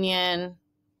opinion.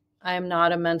 I am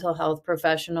not a mental health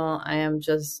professional. I am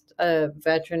just a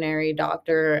veterinary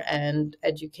doctor and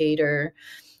educator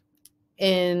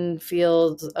in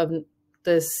fields of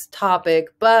this topic.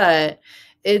 But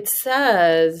it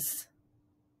says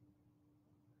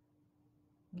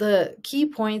the key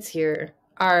points here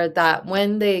are that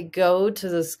when they go to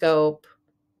the scope,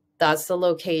 that's the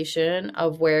location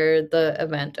of where the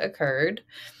event occurred.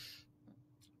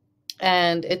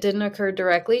 And it didn't occur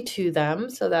directly to them,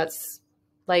 so that's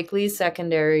likely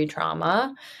secondary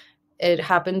trauma. It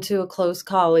happened to a close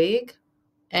colleague.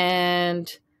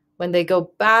 And when they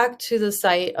go back to the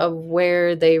site of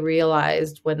where they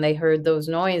realized when they heard those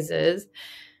noises,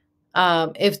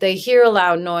 if they hear a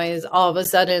loud noise, all of a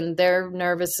sudden their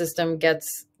nervous system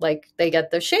gets they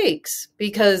get the shakes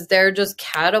because they're just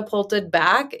catapulted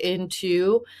back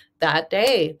into that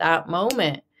day, that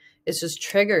moment. It's just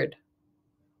triggered.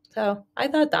 So I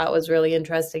thought that was really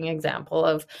interesting example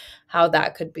of how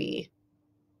that could be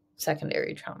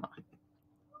secondary trauma.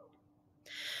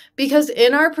 Because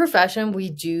in our profession,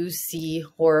 we do see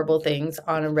horrible things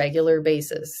on a regular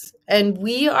basis. And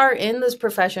we are in this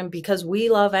profession because we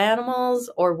love animals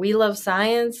or we love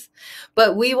science,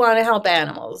 but we want to help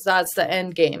animals. That's the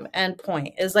end game, end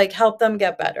point, is like help them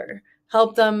get better,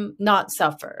 help them not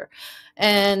suffer.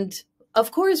 And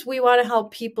of course, we want to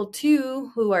help people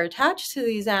too who are attached to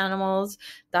these animals.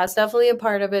 That's definitely a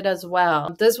part of it as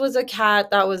well. This was a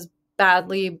cat that was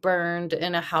badly burned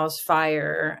in a house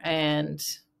fire, and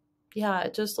yeah,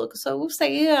 it just looks so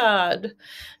sad.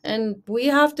 And we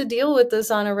have to deal with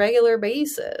this on a regular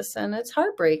basis. And it's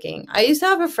heartbreaking. I used to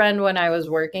have a friend when I was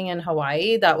working in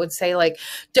Hawaii that would say, like,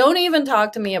 don't even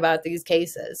talk to me about these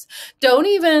cases. Don't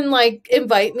even like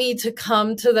invite me to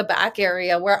come to the back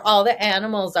area where all the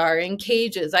animals are in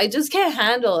cages. I just can't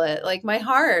handle it. Like my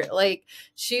heart, like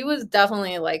she was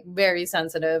definitely like very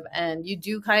sensitive. And you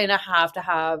do kind of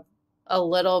have a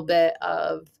little bit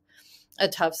of a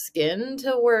tough skin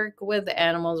to work with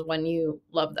animals when you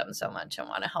love them so much and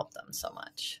want to help them so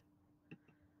much.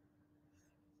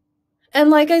 And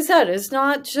like I said, it's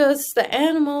not just the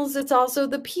animals, it's also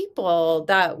the people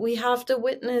that we have to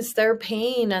witness their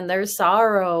pain and their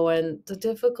sorrow and the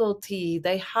difficulty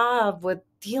they have with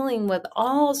dealing with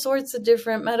all sorts of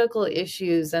different medical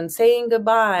issues and saying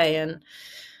goodbye. And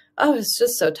oh, it's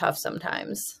just so tough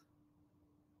sometimes.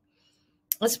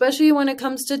 Especially when it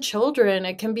comes to children,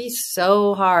 it can be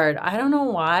so hard. I don't know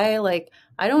why. Like,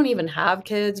 I don't even have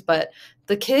kids, but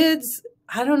the kids,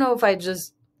 I don't know if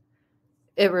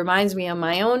it reminds me of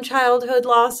my own childhood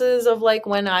losses of like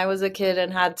when I was a kid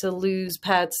and had to lose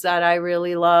pets that I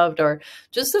really loved, or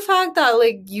just the fact that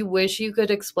like you wish you could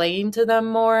explain to them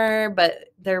more, but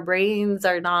their brains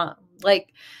are not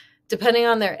like, depending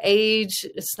on their age,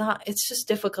 it's just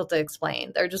difficult to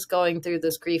explain. They're just going through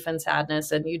this grief and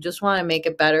sadness, and you just want to make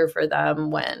it better for them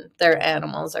when their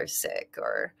animals are sick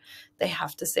or they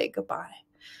have to say goodbye.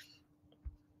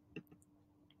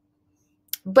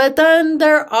 But then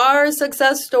there are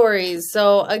success stories.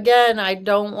 So again, I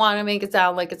don't want to make it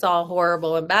sound like it's all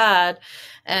horrible and bad.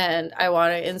 And I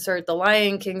want to insert the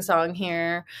Lion King song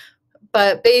here.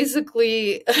 But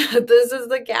basically, this is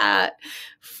the cat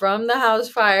from the house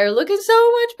fire looking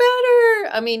so much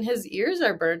better. I mean, his ears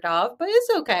are burnt off, but it's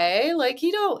okay. Like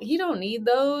he don't need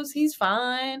those. He's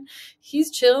fine. He's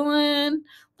chilling.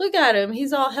 Look at him.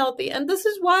 He's all healthy. And this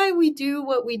is why we do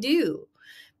what we do.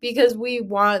 Because we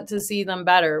want to see them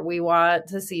better. We want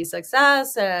to see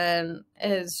success, and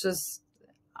it's just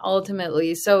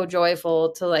ultimately so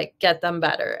joyful to like get them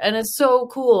better. And it's so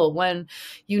cool when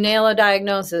you nail a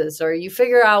diagnosis or you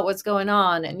figure out what's going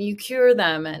on and you cure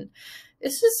them, and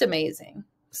it's just amazing.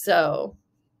 So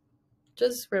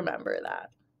just remember that.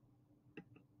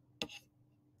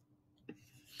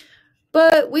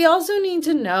 But we also need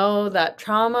to know that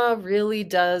trauma really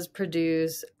does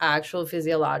produce actual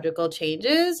physiological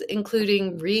changes,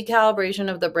 including recalibration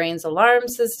of the brain's alarm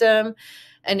system,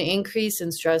 an increase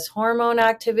in stress hormone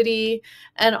activity,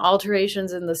 and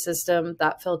alterations in the system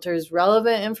that filters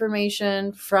relevant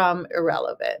information from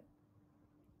irrelevant.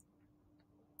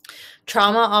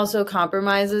 Trauma also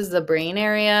compromises the brain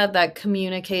area that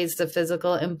communicates the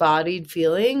physical embodied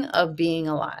feeling of being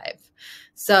alive.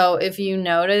 So if you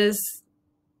notice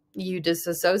you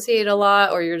disassociate a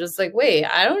lot, or you're just like, wait,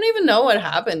 I don't even know what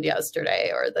happened yesterday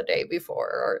or the day before,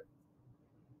 or,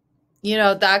 you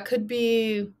know, that could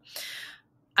be,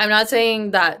 I'm not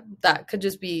saying that could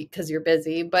just be because you're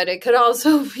busy, but it could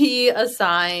also be a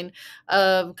sign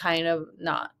of kind of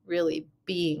not really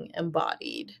being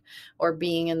embodied or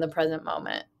being in the present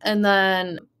moment. And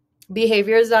then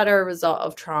behaviors that are a result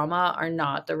of trauma are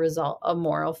not the result of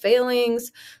moral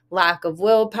failings, lack of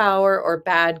willpower, or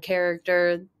bad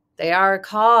character. They are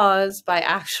caused by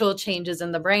actual changes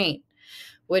in the brain,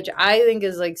 which I think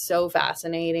is like so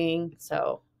fascinating.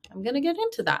 So I'm going to get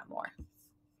into that more.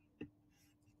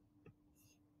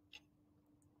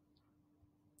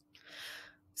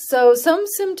 So some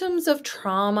symptoms of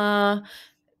trauma,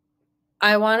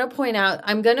 I want to point out,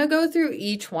 I'm going to go through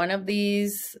each one of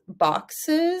these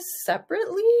boxes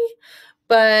separately,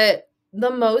 but the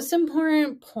most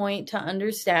important point to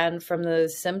understand from the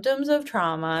symptoms of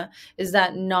trauma is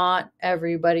that not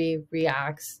everybody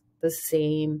reacts the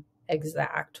same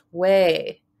exact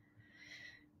way.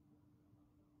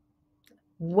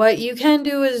 What you can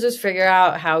do is just figure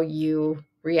out how you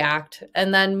react.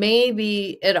 And then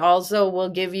maybe it also will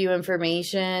give you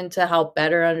information to help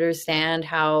better understand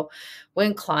how,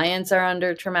 when clients are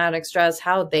under traumatic stress,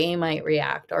 how they might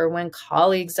react, or when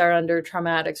colleagues are under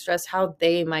traumatic stress, how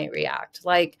they might react.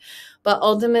 Like, but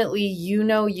ultimately, you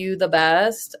know you the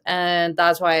best. And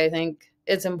that's why I think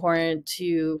it's important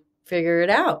to figure it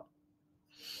out.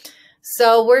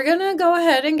 So we're going to go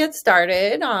ahead and get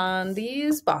started on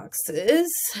these boxes,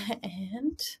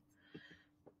 and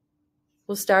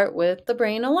we'll start with the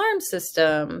brain alarm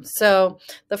system. So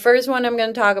the first one I'm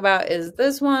going to talk about is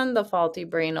this one, the faulty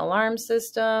brain alarm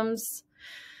systems.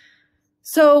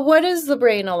 So what is the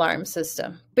brain alarm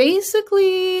system?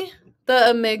 Basically,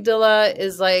 the amygdala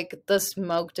is like the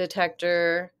smoke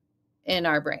detector in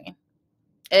our brain.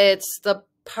 It's the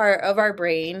part of our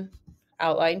brain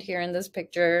outlined here in this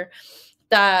picture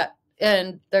that,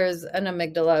 and there's an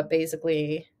amygdala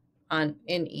basically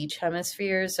in each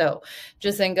hemisphere. So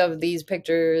just think of these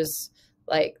pictures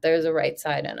like there's a right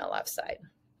side and a left side,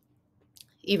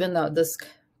 even though this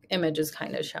image is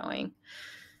kind of showing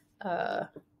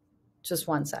just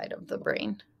one side of the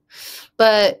brain.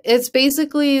 But it's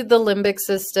basically the limbic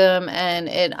system, and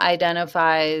it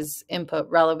identifies input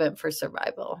relevant for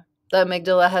survival. The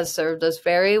amygdala has served us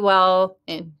very well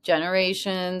in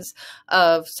generations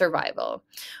of survival.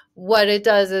 What it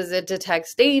does is it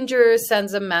detects danger,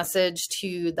 sends a message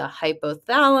to the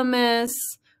hypothalamus,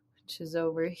 which is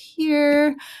over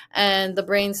here, and the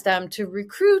brainstem to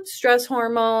recruit stress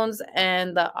hormones,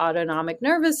 and the autonomic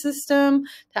nervous system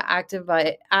to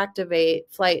activate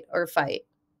flight or fight.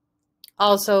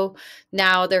 Also,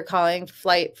 now they're calling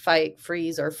flight, fight,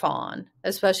 freeze, or fawn,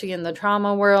 especially in the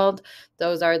trauma world.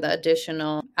 Those are the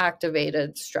additional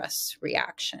activated stress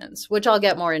reactions, which I'll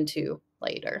get more into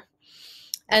later.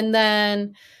 And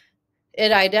then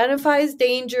it identifies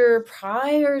danger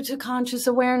prior to conscious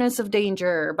awareness of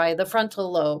danger by the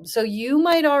frontal lobe. So you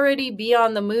might already be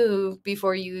on the move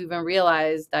before you even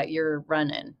realize that you're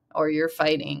running or you're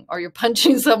fighting or you're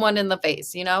punching someone in the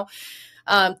face, you know?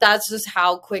 That's just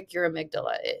how quick your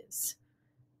amygdala is.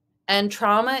 And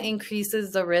trauma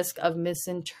increases the risk of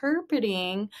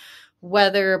misinterpreting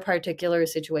whether a particular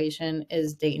situation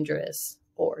is dangerous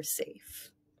or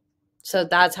safe. So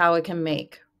that's how it can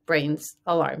make brain's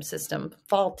alarm system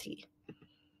faulty.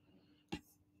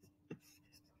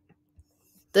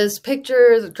 This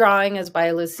picture drawing is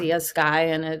by Lucia Skye,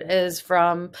 and it is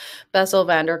from Bessel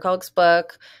van der Kolk's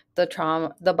book,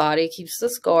 The Body Keeps the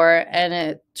Score, and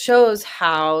it shows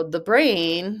how the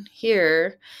brain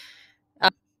here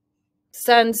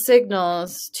sends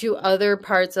signals to other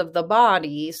parts of the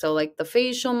body. So like the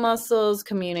facial muscles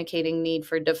communicating need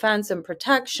for defense and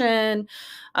protection,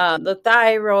 the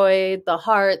thyroid, the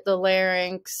heart, the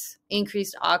larynx,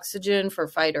 increased oxygen for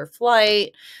fight or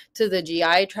flight, to the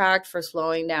GI tract for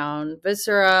slowing down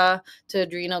viscera, to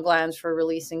adrenal glands for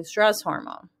releasing stress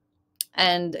hormone.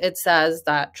 And it says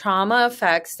that trauma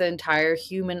affects the entire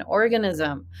human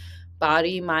organism,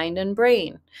 body, mind, and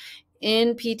brain.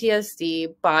 In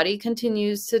PTSD, body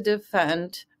continues to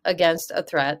defend against a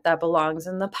threat that belongs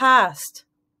in the past.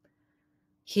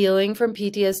 Healing from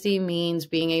PTSD means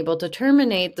being able to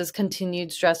terminate this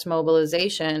continued stress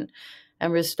mobilization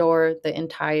and restore the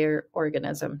entire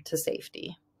organism to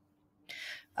safety.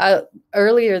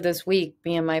 Earlier this week,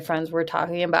 me and my friends were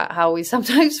talking about how we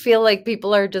sometimes feel like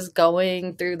people are just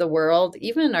going through the world,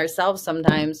 even ourselves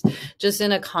sometimes, just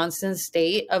in a constant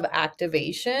state of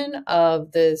activation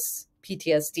of this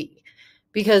PTSD,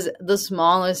 because the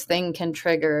smallest thing can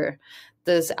trigger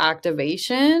this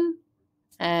activation.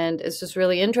 And it's just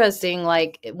really interesting.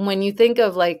 Like when you think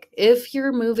of like, if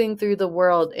you're moving through the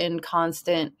world in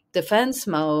constant defense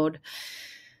mode,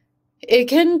 it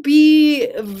can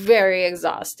be very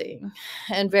exhausting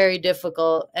and very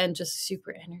difficult and just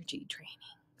super energy draining.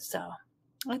 So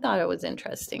I thought it was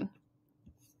interesting.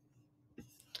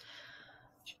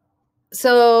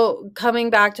 So coming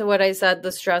back to what I said,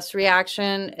 the stress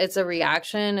reaction, it's a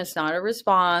reaction, it's not a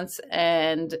response,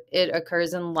 and it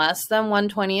occurs in less than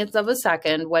 1/20th of a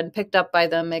second when picked up by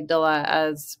the amygdala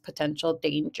as potential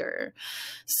danger.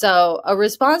 So a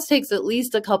response takes at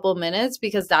least a couple minutes,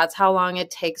 because that's how long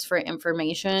it takes for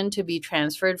information to be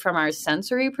transferred from our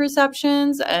sensory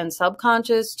perceptions and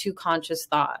subconscious to conscious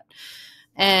thought.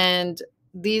 And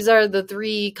these are the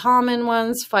three common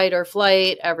ones: fight or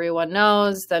flight, everyone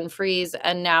knows, then freeze,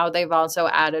 and now they've also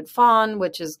added fawn,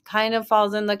 which is kind of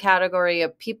falls in the category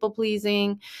of people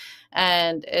pleasing,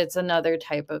 and it's another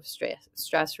type of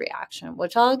stress reaction,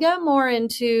 which I'll get more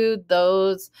into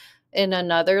those in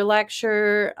another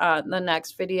lecture. The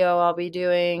next video I'll be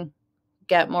doing,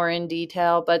 get more in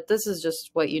detail, but this is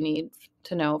just what you need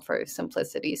to know for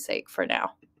simplicity's sake for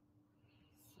now.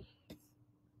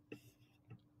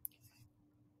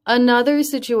 Another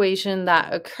situation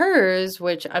that occurs,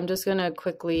 which I'm just going to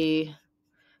quickly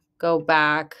go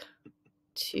back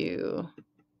to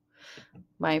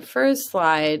my first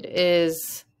slide,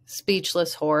 is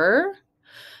speechless horror.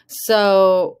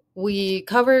 So we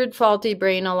covered faulty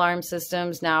brain alarm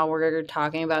systems. Now we're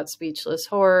talking about speechless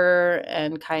horror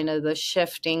and kind of the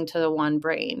shifting to the one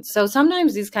brain. So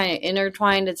sometimes these kind of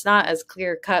intertwined. It's not as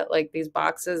clear cut like these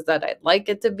boxes that I'd like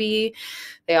it to be.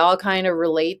 They all kind of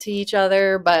relate to each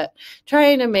other, but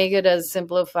trying to make it as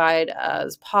simplified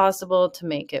as possible to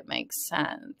make it make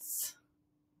sense.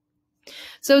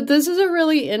 So this is a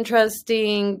really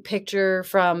interesting picture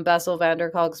from Bessel van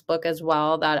der Kolk's book as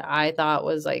well that I thought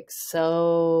was like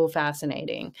so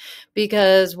fascinating,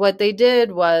 because what they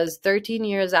did was 13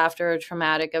 years after a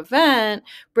traumatic event,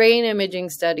 brain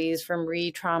imaging studies from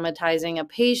re-traumatizing a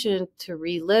patient to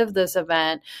relive this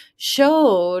event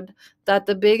showed that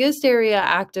the biggest area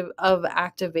of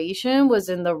activation was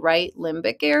in the right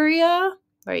limbic area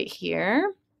right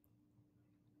here.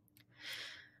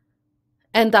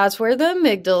 And that's where the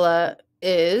amygdala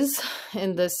is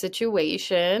in this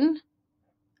situation.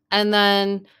 And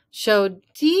then showed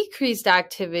decreased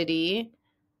activity.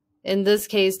 In this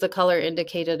case, the color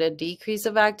indicated a decrease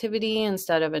of activity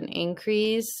instead of an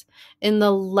increase in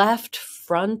the left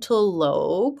frontal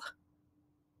lobe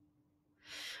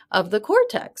of the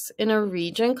cortex in a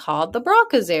region called the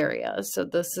Broca's area. So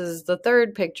this is the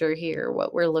third picture here,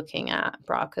 what we're looking at,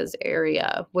 Broca's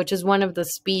area, which is one of the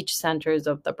speech centers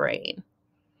of the brain.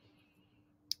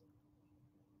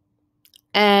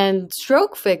 And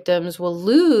stroke victims will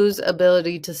lose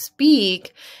ability to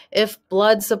speak if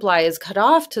blood supply is cut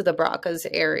off to the Broca's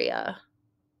area,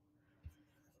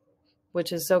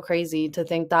 which is so crazy to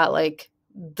think that like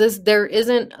this, there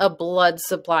isn't a blood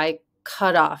supply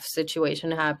cutoff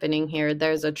situation happening here.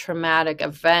 There's a traumatic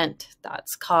event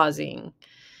that's causing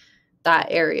that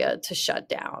area to shut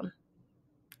down,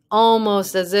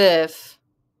 almost as if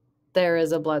there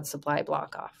is a blood supply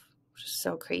block off.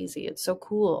 So crazy. It's so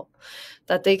cool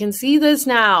that they can see this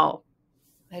now.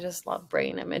 I just love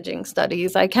brain imaging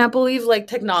studies. I can't believe like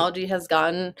technology has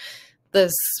gotten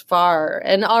this far,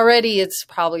 and already it's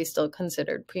probably still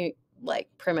considered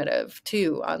primitive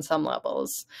too on some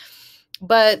levels.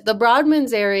 But the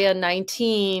Brodmann's area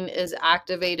 19 is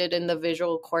activated in the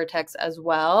visual cortex as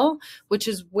well, which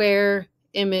is where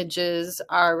images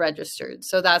are registered.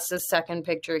 So that's the second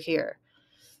picture here,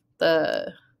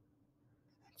 the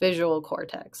visual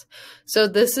cortex. So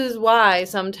this is why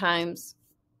sometimes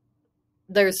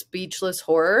there's speechless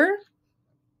horror,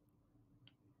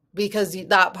 because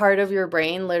that part of your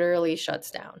brain literally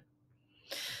shuts down.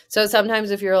 So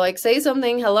sometimes if you're like, say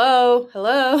something, hello,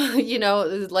 you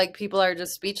know, like people are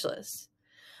just speechless.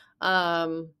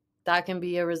 That can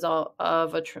be a result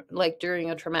of like during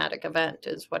a traumatic event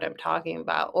is what I'm talking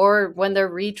about, or when they're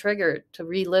re-triggered to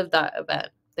relive that event.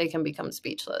 They can become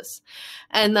speechless.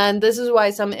 And then this is why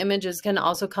some images can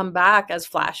also come back as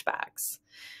flashbacks,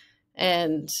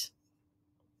 and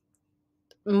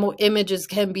images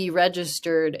can be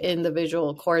registered in the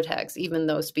visual cortex, even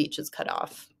though speech is cut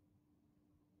off.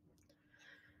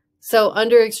 So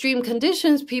under extreme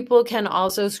conditions, people can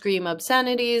also scream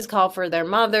obscenities, call for their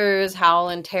mothers, howl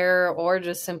in terror, or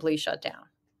just simply shut down.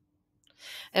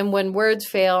 And when words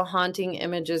fail, haunting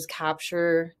images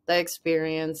capture the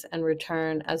experience and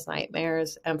return as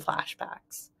nightmares and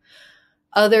flashbacks.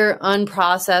 Other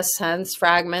unprocessed sense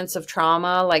fragments of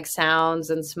trauma, like sounds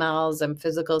and smells and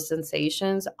physical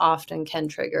sensations, often can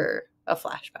trigger a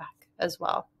flashback as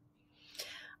well.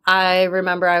 I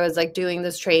remember I was like doing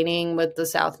this training with the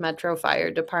South Metro Fire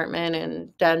Department in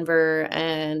Denver,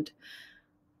 and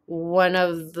one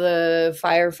of the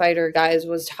firefighter guys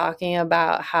was talking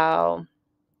about how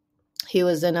he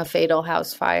was in a fatal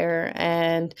house fire,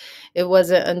 and it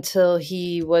wasn't until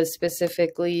he was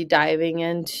specifically diving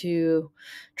into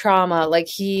trauma, like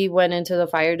he went into the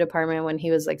fire department when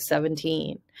he was like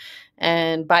 17,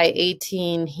 and by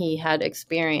 18 he had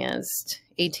experienced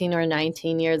 18 or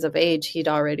 19 years of age, he'd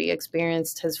already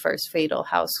experienced his first fatal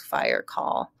house fire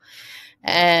call.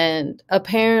 And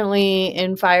apparently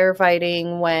in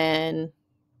firefighting, when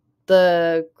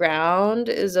the ground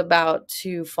is about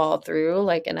to fall through,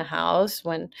 like in a house,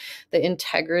 when the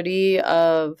integrity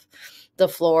of the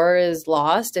floor is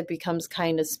lost, it becomes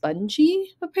kind of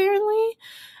spongy, apparently.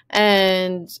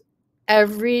 And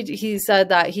he said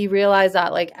that he realized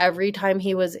that like every time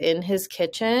he was in his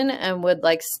kitchen and would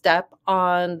like step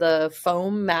on the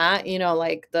foam mat, you know,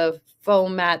 like the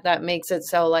foam mat that makes it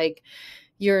so like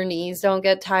your knees don't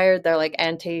get tired. They're like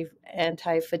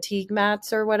anti-fatigue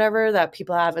mats or whatever that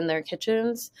people have in their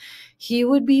kitchens. He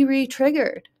would be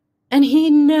re-triggered. And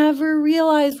he never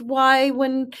realized why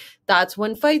that's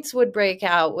when fights would break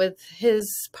out with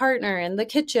his partner in the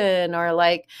kitchen, or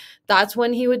like that's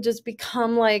when he would just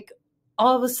become like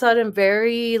all of a sudden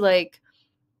very like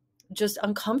just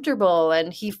uncomfortable.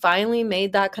 And he finally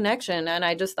made that connection. And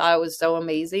I just thought it was so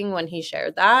amazing when he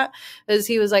shared that, because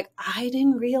he was like, I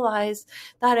didn't realize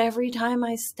that every time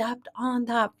I stepped on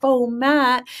that foam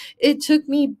mat, it took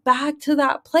me back to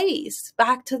that place,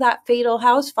 back to that fatal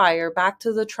house fire, back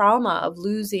to the trauma of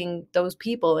losing those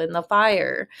people in the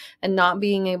fire and not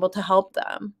being able to help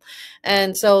them.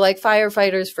 And so like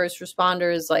firefighters, first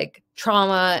responders, like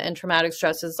trauma and traumatic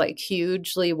stress is like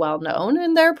hugely well known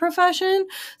in their profession.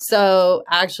 So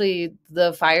actually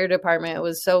the fire department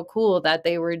was so cool that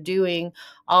they were doing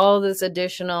all this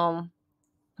additional,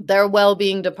 their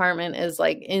well-being department is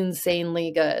like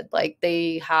insanely good. Like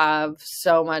they have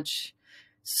so much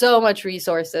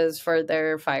resources for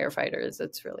their firefighters.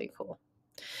 It's really cool.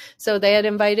 So they had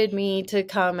invited me to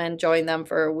come and join them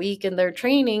for a week in their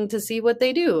training to see what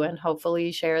they do and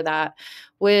hopefully share that,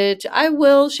 which I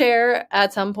will share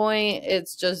at some point.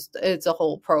 It's a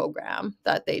whole program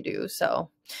that they do. So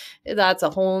that's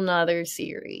a whole nother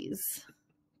series.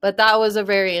 But that was a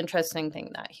very interesting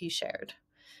thing that he shared.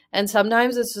 And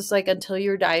sometimes it's just like until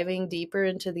you're diving deeper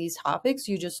into these topics,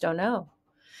 you just don't know.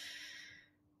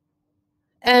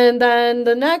 And then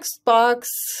the next box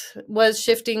was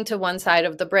shifting to one side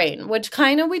of the brain, which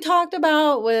kind of we talked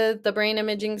about with the brain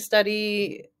imaging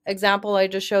study example I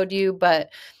just showed you.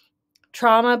 But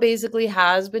trauma basically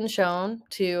has been shown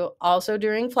to also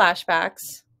during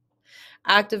flashbacks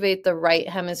activate the right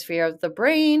hemisphere of the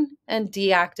brain and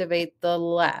deactivate the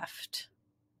left.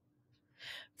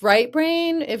 Right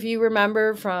brain, if you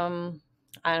remember from,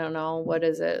 I don't know, what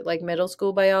is it, like middle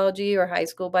school biology or high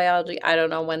school biology? I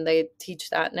don't know when they teach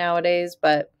that nowadays,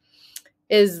 but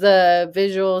is the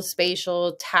visual,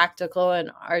 spatial, tactical,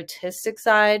 and artistic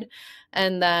side.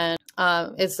 And then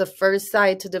it's the first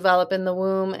side to develop in the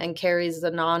womb and carries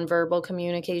the nonverbal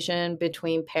communication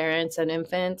between parents and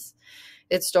infants.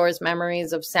 It stores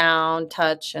memories of sound,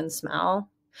 touch, and smell.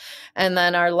 And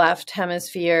then our left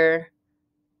hemisphere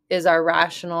is our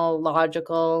rational,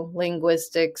 logical,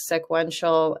 linguistic,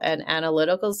 sequential, and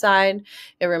analytical side.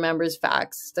 It remembers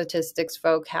facts, statistics,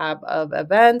 vocab of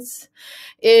events.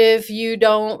 If you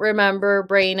don't remember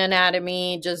brain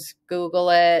anatomy, just Google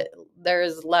it.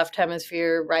 There's left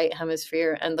hemisphere, right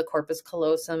hemisphere, and the corpus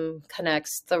callosum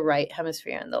connects the right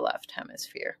hemisphere and the left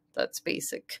hemisphere. That's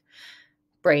basic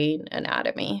brain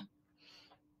anatomy.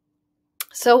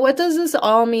 So what does this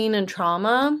all mean in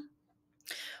trauma?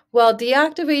 Well,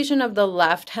 deactivation of the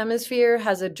left hemisphere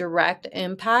has a direct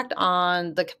impact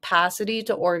on the capacity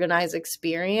to organize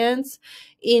experience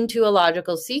into a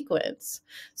logical sequence.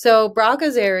 So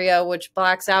Broca's area, which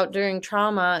blacks out during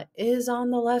trauma, is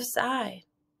on the left side,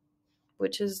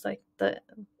 which is like the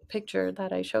picture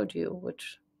that I showed you,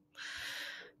 which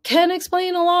can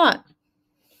explain a lot.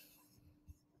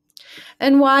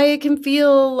 And why it can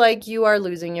feel like you are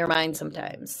losing your mind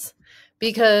sometimes.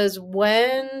 Because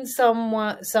when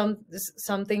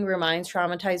something reminds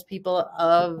traumatized people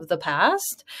of the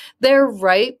past, their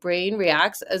right brain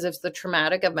reacts as if the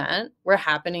traumatic event were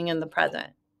happening in the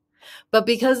present. But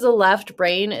because the left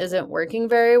brain isn't working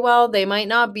very well, they might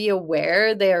not be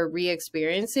aware they are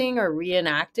re-experiencing or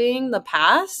reenacting the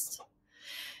past.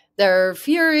 They're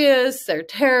furious, they're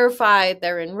terrified,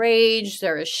 they're enraged,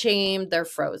 they're ashamed, they're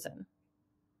frozen.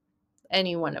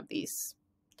 Any one of these.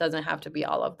 Doesn't have to be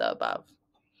all of the above.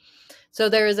 So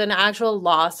there is an actual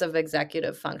loss of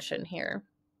executive function here.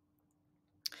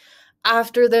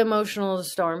 After the emotional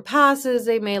storm passes,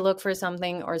 they may look for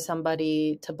something or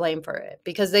somebody to blame for it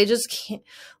because they just can't,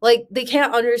 like, they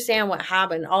can't understand what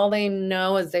happened. All they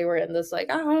know is they were in this like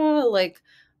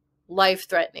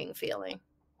life-threatening feeling.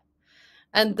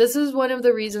 And this is one of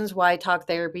the reasons why talk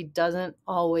therapy doesn't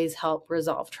always help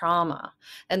resolve trauma.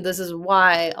 And this is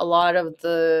why a lot of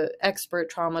the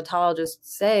expert traumatologists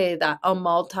say that a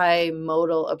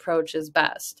multimodal approach is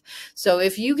best. So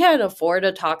if you can afford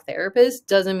a talk therapist,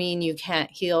 doesn't mean you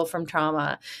can't heal from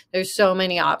trauma. There's so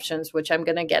many options, which I'm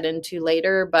going to get into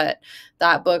later. But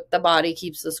that book, The Body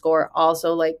Keeps the Score,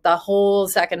 also like the whole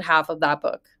second half of that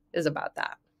book is about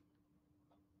that.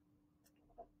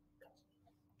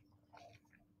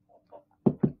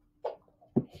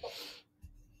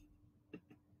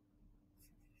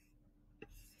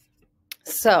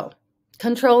 So,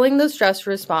 controlling the stress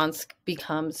response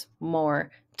becomes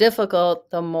more difficult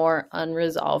the more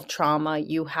unresolved trauma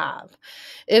you have.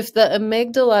 If the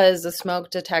amygdala is the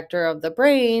smoke detector of the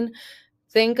brain,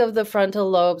 think of the frontal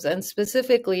lobes and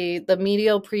specifically the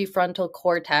medial prefrontal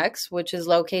cortex, which is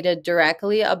located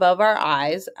directly above our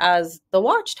eyes, as the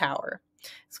watchtower.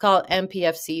 It's called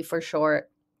MPFC for short.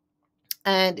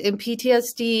 And in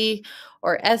PTSD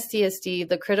or STSD,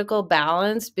 the critical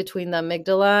balance between the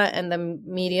amygdala and the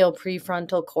medial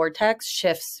prefrontal cortex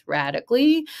shifts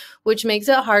radically, which makes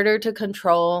it harder to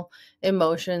control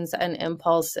emotions and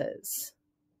impulses.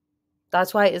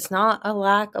 That's why it's not a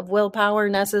lack of willpower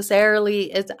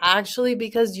necessarily. It's actually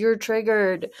because you're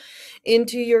triggered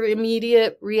into your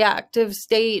immediate reactive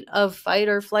state of fight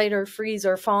or flight or freeze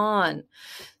or fawn.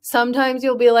 Sometimes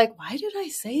you'll be like, why did I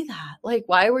say that? Like,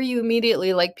 why were you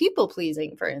immediately like people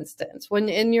pleasing, for instance, when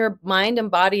in your mind and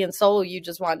body and soul, you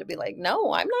just want to be like,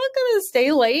 no, I'm not going to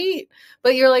stay late.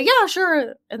 But you're like, yeah,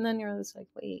 sure. And then you're just like,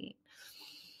 wait.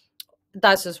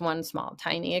 That's just one small,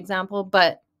 tiny example.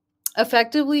 But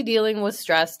effectively dealing with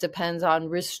stress depends on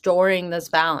restoring this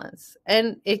balance.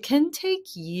 And it can take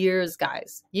years,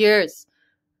 guys, years.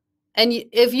 And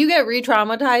if you get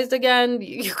re-traumatized again,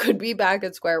 you could be back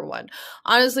at square one.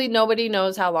 Honestly, nobody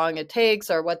knows how long it takes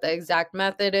or what the exact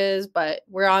method is, but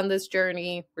we're on this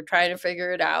journey. We're trying to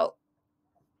figure it out.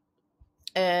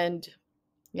 And,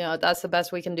 that's the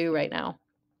best we can do right now.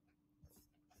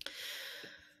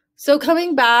 So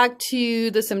coming back to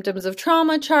the symptoms of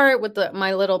trauma chart with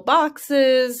my little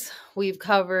boxes, we've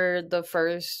covered the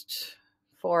first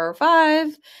 4 or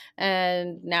 5,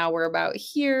 and now we're about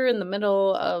here in the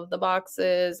middle of the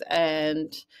boxes,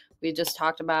 and we just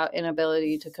talked about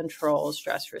inability to control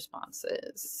stress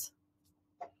responses.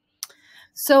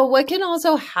 So what can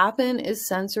also happen is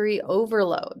sensory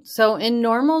overload. So in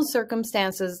normal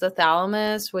circumstances, the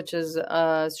thalamus, which is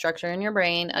a structure in your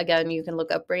brain, again, you can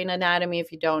look up brain anatomy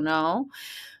if you don't know,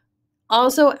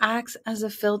 also acts as a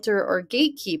filter or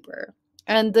gatekeeper.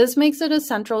 And this makes it a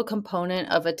central component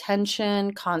of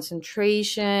attention,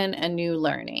 concentration, and new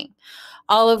learning,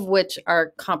 all of which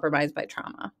are compromised by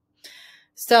trauma.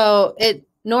 So it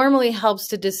normally helps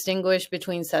to distinguish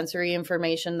between sensory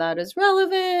information that is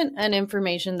relevant and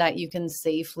information that you can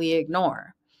safely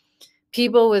ignore.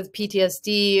 People with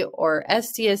PTSD or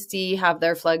STSD have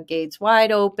their floodgates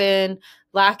wide open,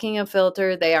 lacking a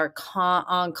filter. They are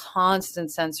on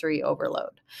constant sensory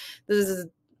overload.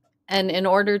 And in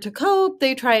order to cope,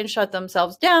 they try and shut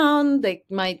themselves down. They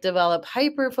might develop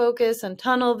hyperfocus and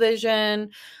tunnel vision.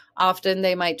 Often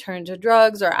they might turn to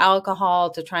drugs or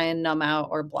alcohol to try and numb out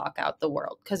or block out the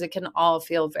world because it can all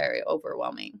feel very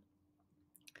overwhelming.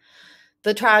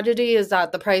 The tragedy is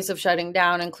that the price of shutting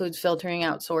down includes filtering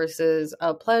out sources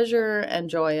of pleasure and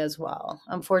joy as well.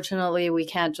 Unfortunately, we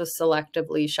can't just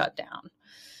selectively shut down.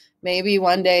 Maybe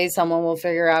one day someone will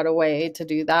figure out a way to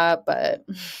do that, but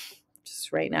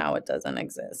just right now it doesn't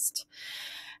exist.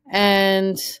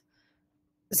 And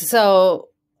so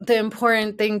the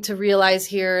important thing to realize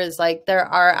here is like there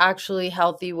are actually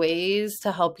healthy ways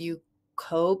to help you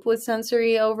cope with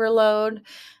sensory overload.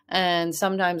 And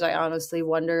sometimes I honestly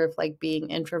wonder if like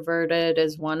being introverted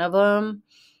is one of them.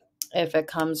 If it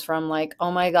comes from like,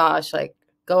 oh my gosh, like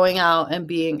going out and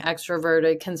being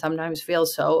extroverted can sometimes feel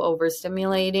so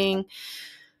overstimulating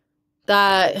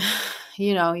that,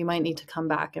 you might need to come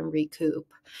back and recoup.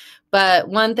 But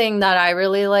one thing that I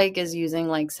really like is using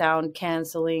like sound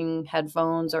canceling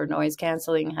headphones or noise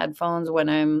canceling headphones when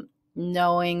I'm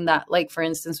knowing that, like, for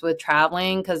instance, with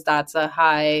traveling, because that's a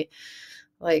high,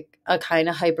 like a kind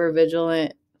of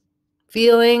hypervigilant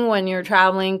feeling when you're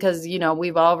traveling, because,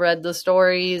 we've all read the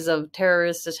stories of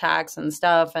terrorist attacks and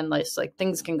stuff, and like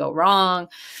things can go wrong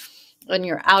when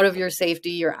you're out of your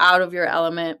safety, you're out of your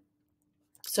element.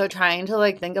 So trying to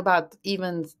like think about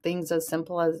even things as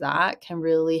simple as that can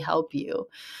really help you.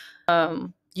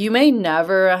 You may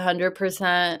never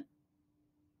 100%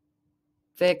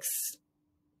 fix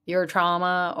your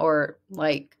trauma or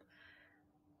like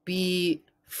be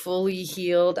fully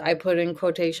healed. I put in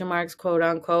quotation marks, quote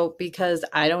unquote, because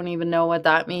I don't even know what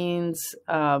that means.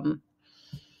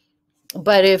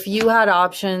 But if you had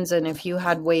options and if you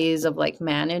had ways of like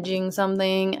managing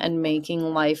something and making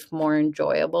life more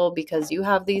enjoyable because you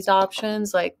have these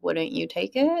options, like, wouldn't you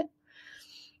take it?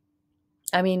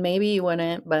 I mean, maybe you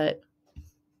wouldn't, but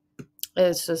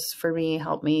it's just, for me,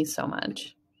 helped me so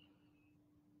much.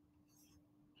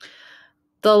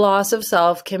 The loss of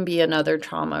self can be another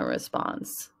trauma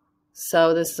response.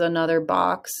 So this is another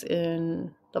box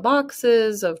in the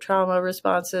boxes of trauma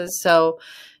responses. So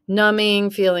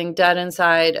numbing, feeling dead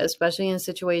inside, especially in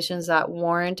situations that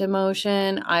warrant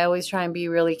emotion. I always try and be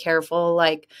really careful,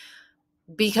 like,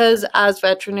 because as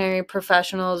veterinary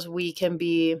professionals, we can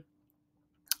be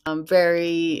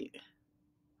very,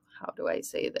 how do I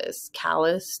say this,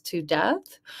 callous to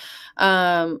death.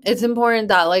 It's important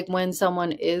that like when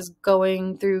someone is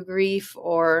going through grief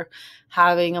or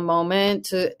having a moment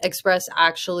to express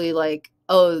actually like,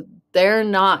 oh, they're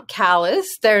not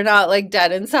callous. They're not like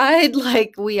dead inside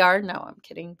like we are. No, I'm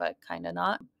kidding, but kind of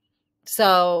not.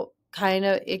 So kind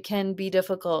of it can be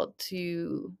difficult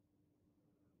to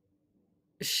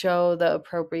show the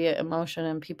appropriate emotion,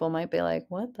 and people might be like,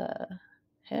 what the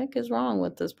heck is wrong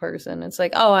with this person? It's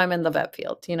like, oh, I'm in the vet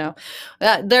field, you know.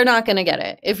 They're not going to get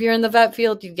it. If you're in the vet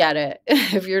field, you get it.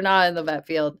 If you're not in the vet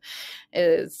field,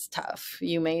 it's tough.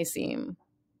 You may seem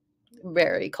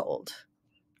very cold,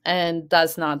 and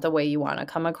that's not the way you want to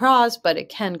come across, but it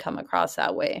can come across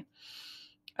that way.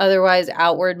 Otherwise,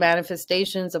 outward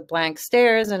manifestations of blank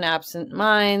stares and absent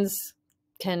minds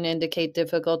can indicate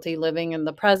difficulty living in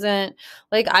the present.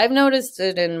 Like I've noticed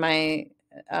it in my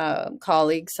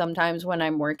colleagues sometimes when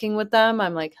I'm working with them.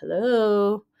 I'm like,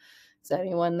 hello, is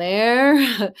anyone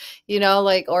there? You know,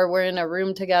 like, or we're in a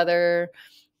room together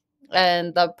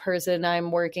and the person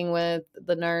I'm working with,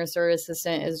 the nurse or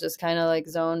assistant, is just kind of like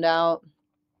zoned out,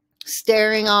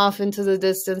 staring off into the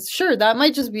distance. Sure, that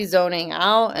might just be zoning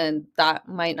out and that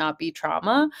might not be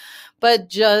trauma, but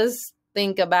just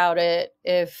think about it.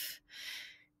 If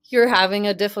you're having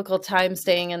a difficult time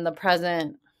staying in the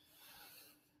present,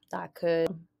 that could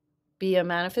be a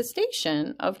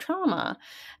manifestation of trauma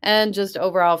and just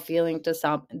overall feeling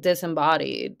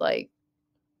disembodied, like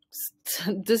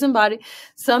disembodied.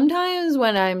 Sometimes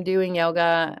when I'm doing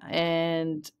yoga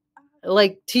and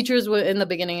like teachers in the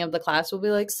beginning of the class will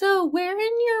be like, so where in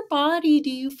your body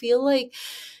do you feel like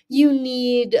you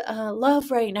need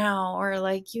love right now, or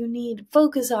like you need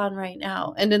focus on right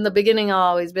now? And in the beginning, I'll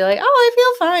always be like, oh, I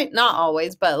feel fine. Not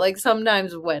always, but like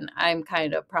sometimes when I'm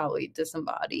kind of probably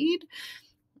disembodied,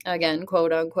 again,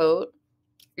 quote unquote,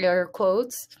 air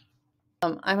quotes,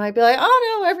 I might be like,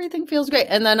 oh no, everything feels great.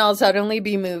 And then I'll suddenly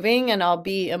be moving and I'll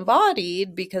be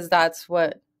embodied, because that's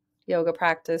what yoga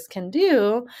practice can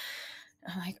do.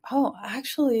 I'm like, oh,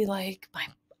 actually, like my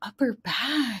upper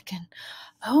back and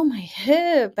oh, my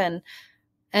hip, and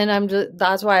I'm just,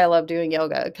 that's why I love doing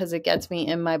yoga, because it gets me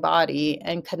in my body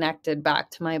and connected back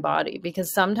to my body.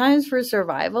 Because sometimes for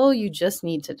survival, you just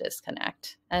need to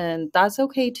disconnect, and that's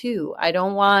okay too. I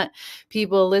don't want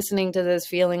people listening to this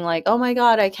feeling like, oh my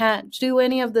God, I can't do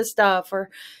any of this stuff.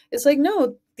 Or it's like,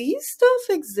 no, these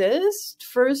stuff exist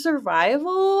for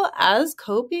survival as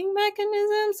coping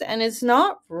mechanisms, and it's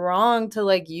not wrong to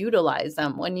like utilize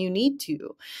them when you need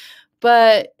to.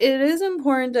 But it is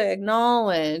important to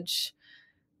acknowledge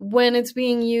when it's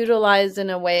being utilized in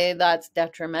a way that's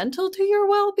detrimental to your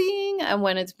well-being, and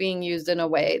when it's being used in a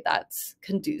way that's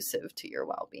conducive to your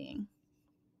well-being.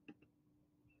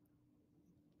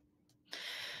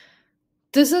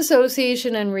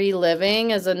 Disassociation and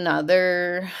reliving is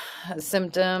another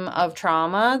symptom of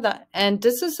trauma, and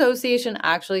disassociation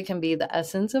actually can be the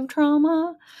essence of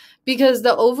trauma, because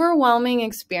the overwhelming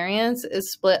experience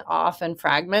is split off and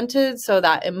fragmented so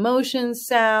that emotions,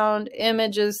 sound,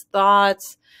 images,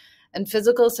 thoughts, and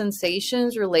physical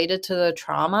sensations related to the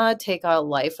trauma take a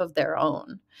life of their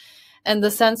own. And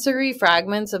the sensory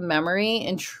fragments of memory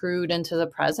intrude into the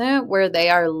present, where they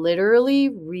are literally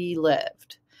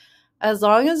relived. As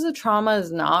long as the trauma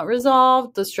is not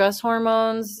resolved, the stress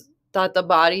hormones that the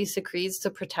body secretes to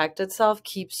protect itself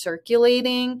keep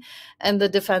circulating, and the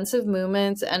defensive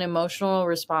movements and emotional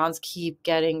response keep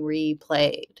getting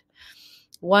replayed.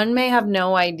 One may have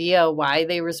no idea why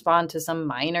they respond to some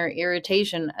minor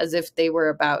irritation as if they were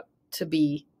about to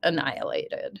be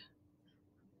annihilated.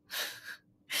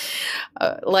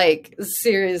 Like,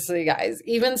 seriously, guys,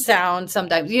 even sound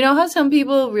sometimes. You know how some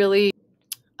people really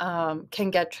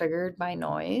can get triggered by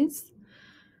noise?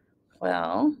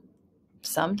 Well,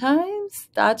 sometimes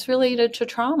that's related to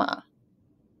trauma.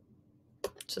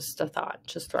 Just a thought,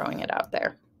 just throwing it out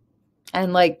there.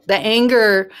 And like the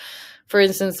anger, for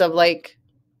instance, of like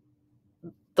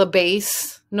the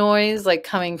bass noise, like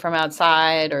coming from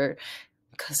outside or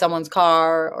someone's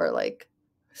car, or like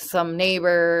some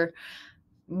neighbor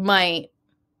might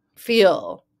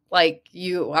feel like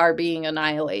you are being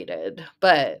annihilated.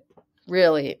 But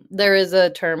really, there is a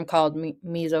term called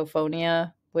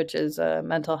misophonia, which is a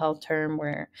mental health term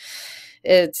where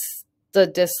it's the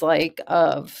dislike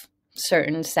of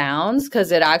certain sounds,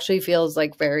 because it actually feels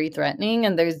like very threatening.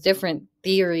 And there's different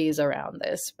theories around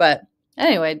this. But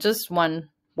anyway, just one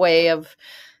way of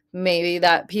maybe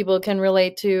that people can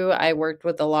relate to. I worked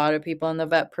with a lot of people in the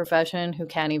vet profession who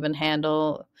can't even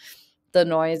handle the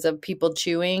noise of people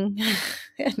chewing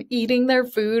and eating their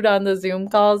food on the Zoom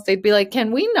calls. They'd be like,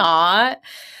 can we not?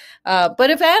 But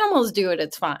if animals do it,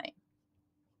 it's fine.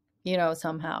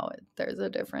 somehow there's a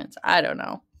difference. I don't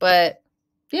know. But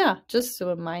yeah, just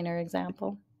a minor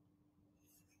example.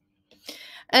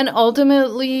 And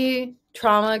ultimately,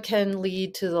 trauma can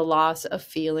lead to the loss of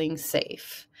feeling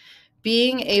safe.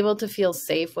 Being able to feel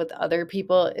safe with other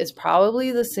people is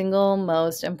probably the single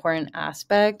most important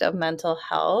aspect of mental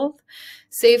health.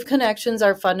 Safe connections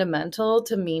are fundamental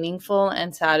to meaningful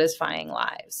and satisfying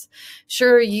lives.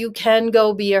 Sure, you can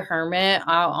go be a hermit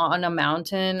out on a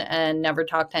mountain and never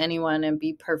talk to anyone and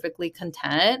be perfectly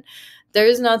content.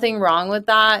 There's nothing wrong with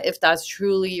that if that's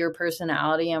truly your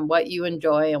personality and what you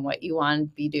enjoy and what you want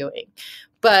to be doing.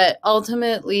 But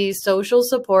ultimately, social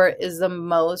support is the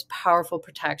most powerful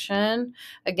protection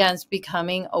against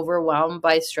becoming overwhelmed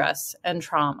by stress and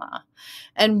trauma.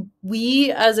 And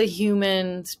we as a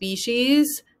human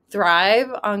species thrive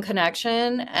on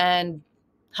connection and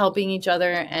helping each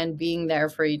other and being there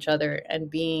for each other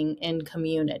and being in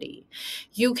community.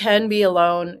 You can be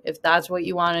alone if that's what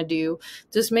you want to do.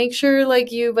 Just make sure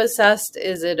you've assessed,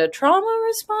 is it a trauma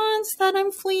response that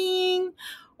I'm fleeing,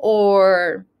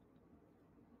 or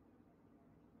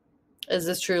is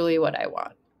this truly what I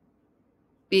want?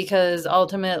 Because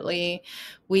ultimately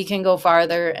we can go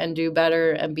farther and do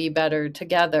better and be better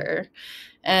together.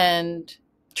 And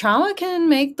trauma can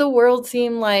make the world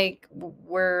seem like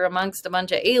we're amongst a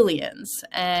bunch of aliens.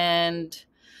 And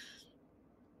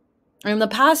in the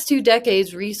past 2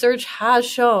 decades, research has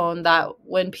shown that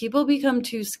when people become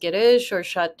too skittish or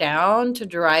shut down to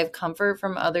derive comfort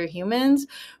from other humans,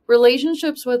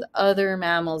 relationships with other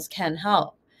mammals can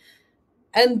help.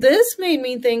 And this made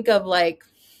me think of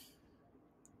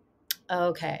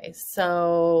okay,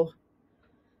 so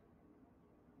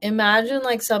imagine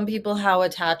some people, how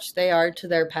attached they are to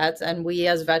their pets, and we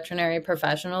as veterinary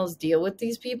professionals deal with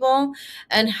these people,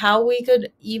 and how we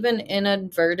could even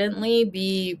inadvertently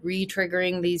be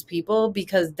re-triggering these people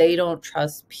because they don't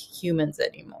trust humans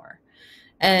anymore.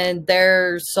 And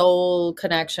their sole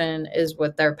connection is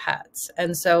with their pets.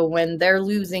 And so when they're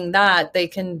losing that, they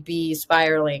can be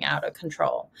spiraling out of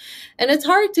control. And it's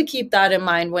hard to keep that in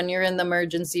mind when you're in the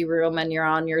emergency room and you're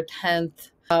on your 10th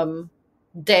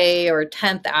day or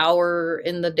 10th hour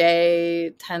in the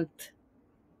day, 10th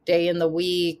day in the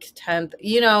week, 10th,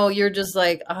 you're just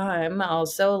I'm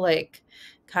also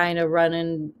kind of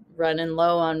running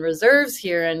low on reserves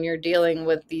here, and you're dealing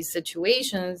with these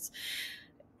situations.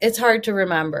 It's hard to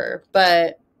remember,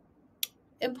 but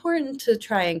important to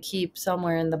try and keep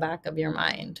somewhere in the back of your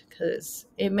mind, because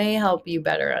it may help you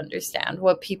better understand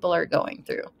what people are going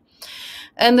through.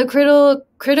 And the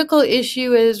critical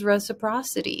issue is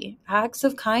reciprocity. Acts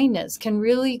of kindness can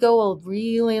really go a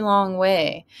really long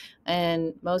way.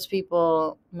 And most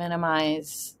people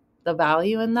minimize the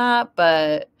value in that,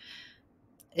 but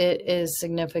it is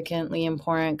significantly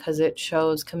important because it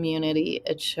shows community.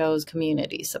 It shows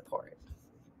community support.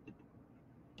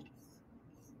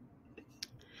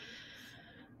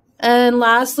 And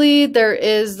lastly, there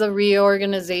is the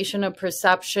reorganization of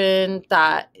perception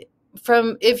that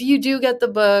if you do get the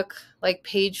book,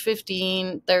 page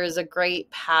 15, there is a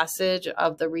great passage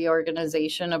of the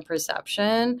reorganization of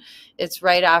perception. It's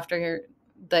right after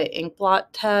the ink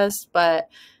blot test, but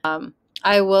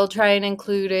I will try and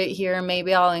include it here.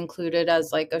 Maybe I'll include it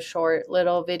as a short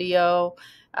little video.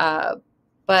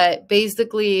 But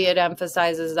basically, it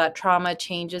emphasizes that trauma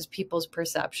changes people's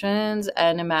perceptions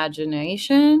and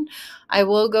imagination. I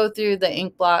will go through the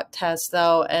ink blot test,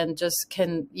 though, and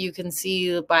you can see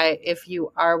if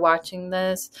you are watching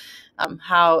this,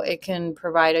 how it can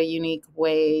provide a unique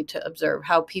way to observe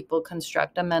how people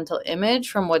construct a mental image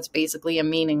from what's basically a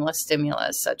meaningless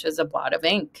stimulus, such as a blot of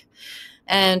ink.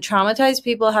 And traumatized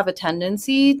people have a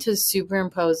tendency to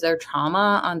superimpose their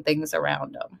trauma on things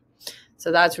around them.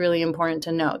 So that's really important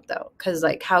to note, though, because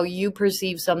how you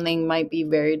perceive something might be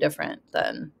very different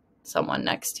than someone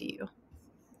next to you.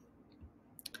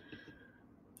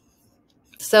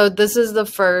 So this is the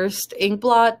first ink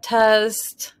blot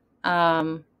test.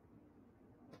 And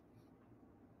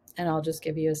I'll just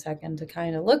give you a second to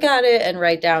kind of look at it and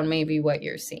write down maybe what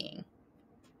you're seeing.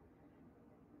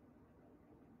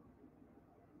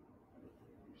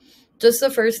 Just the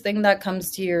first thing that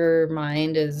comes to your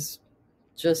mind is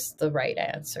just the right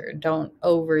answer. Don't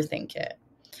overthink it.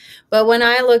 But when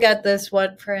I look at this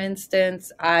one, for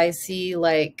instance, I see 2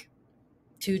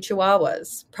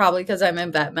 chihuahuas, probably because I'm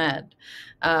in vet med.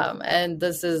 And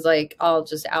this is I'll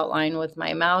just outline with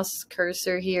my mouse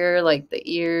cursor here, the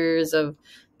ears of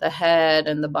the head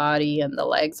and the body and the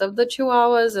legs of the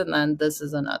chihuahuas. And then this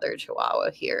is another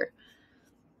chihuahua here.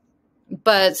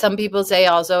 But some people say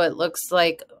also it looks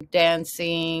like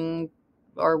dancing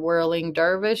or whirling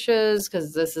dervishes,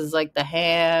 because this is the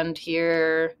hand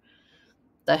here.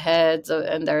 the heads,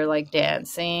 and they're like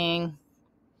dancing.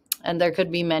 And there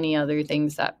could be many other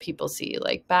things that people see,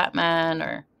 like Batman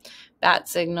or bat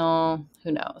signal,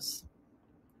 who knows.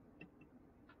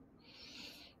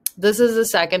 This is the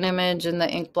second image in the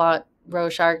ink blot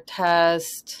Rorschach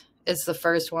test. It's the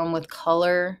first one with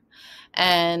color.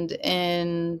 And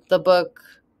in the book,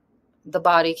 The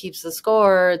Body Keeps the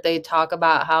Score, they talk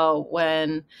about how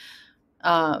when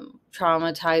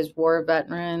traumatized war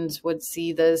veterans would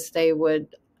see this, they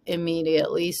would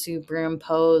immediately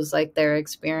superimpose like their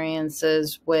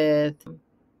experiences with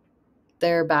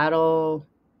their battle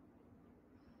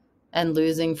and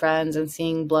losing friends and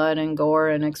seeing blood and gore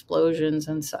and explosions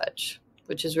and such,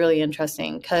 which is really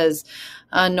interesting because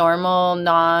a normal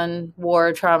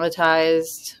non-war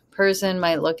traumatized person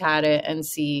might look at it and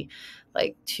see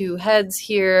like two heads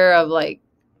here of like,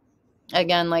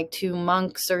 again, like two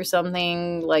monks or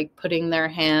something, like putting their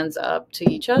hands up to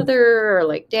each other or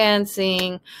like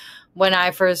dancing. When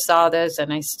I first saw this,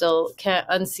 and I still can't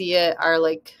unsee it, are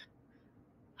like,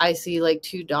 I see like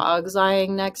two dogs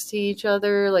lying next to each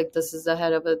other. Like this is the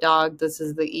head of a dog, this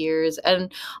is the ears.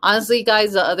 And honestly,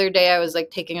 guys, the other day I was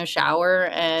like taking a shower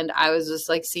and I was just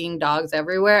like seeing dogs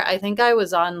everywhere. I think I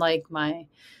was on like my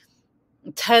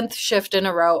 10th shift in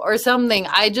a row or something.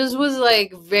 I just was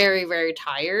like very, very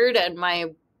tired, and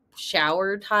my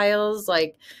shower tiles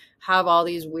like have all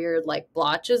these weird like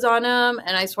blotches on them,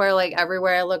 and I swear like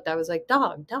everywhere I looked I was like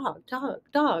dog, dog, dog,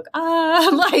 dog.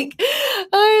 Like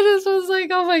I just was like,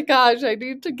 oh my gosh, I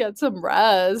need to get some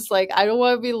rest. Like I don't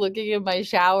want to be looking in my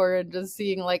shower and just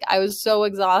seeing, like, I was so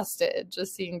exhausted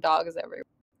just seeing dogs everywhere,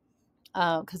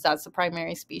 because that's the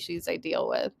primary species I deal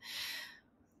with.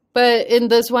 But in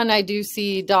this one, I do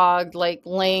see dog like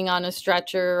laying on a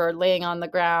stretcher or laying on the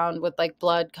ground with like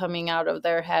blood coming out of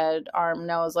their head, arm,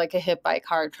 nose, like a hit by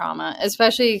car trauma,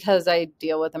 especially because I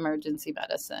deal with emergency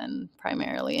medicine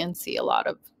primarily and see a lot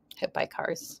of hit by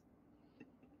cars.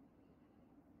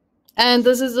 And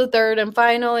this is the third and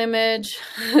final image.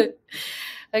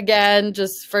 Again,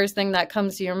 just first thing that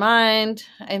comes to your mind.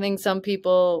 I think some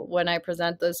people, when I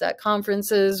present this at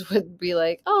conferences, would be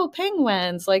like, oh,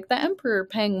 penguins, like the emperor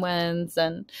penguins,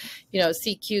 and, you know,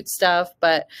 see cute stuff.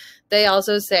 But they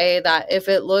also say that if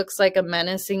it looks like a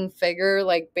menacing figure,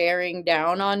 like bearing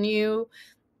down on you,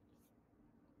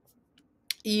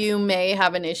 you may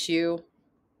have an issue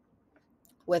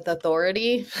with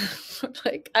authority.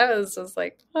 Like, I was just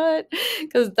like, what?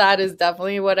 Because that is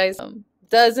definitely what I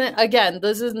doesn't, again,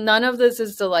 this is, none of this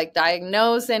is to like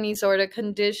diagnose any sort of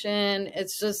condition.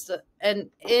 It's just, and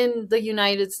in the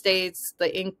United States,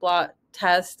 the ink blot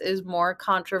test is more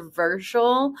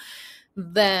controversial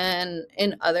than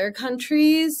in other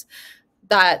countries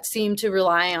that seem to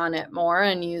rely on it more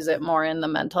and use it more in the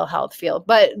mental health field.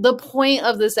 But the point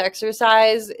of this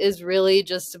exercise is really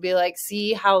just to be like,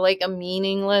 see how like a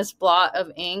meaningless blot of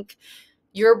ink,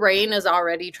 your brain is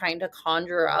already trying to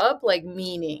conjure up like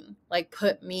meaning, like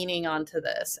put meaning onto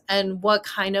this, and what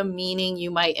kind of meaning you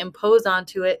might impose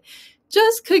onto it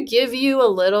just could give you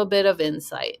a little bit of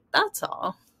insight. That's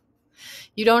all.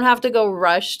 You don't have to go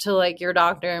rush to like your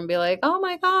doctor and be like, oh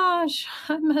my gosh,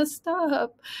 I messed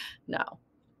up. No.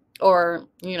 Or,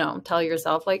 you know, tell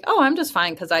yourself like, oh, I'm just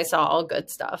fine because I saw all good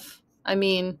stuff. I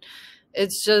mean,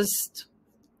 it's just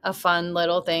a fun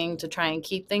little thing to try and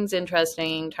keep things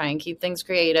interesting, try and keep things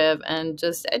creative, and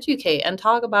just educate and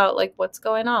talk about like what's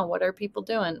going on. What are people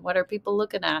doing? What are people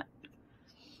looking at?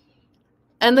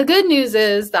 And the good news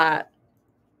is that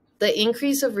the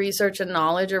increase of research and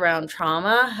knowledge around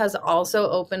trauma has also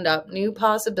opened up new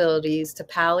possibilities to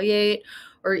palliate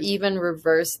or even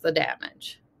reverse the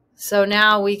damage. So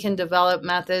now we can develop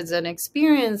methods and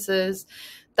experiences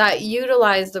that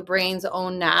utilize the brain's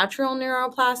own natural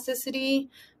neuroplasticity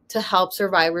to help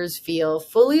survivors feel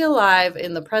fully alive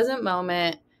in the present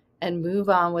moment and move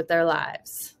on with their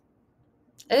lives.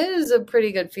 It is a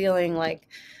pretty good feeling, like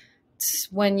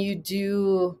when you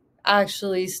do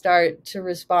actually start to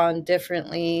respond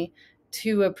differently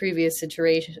to a previous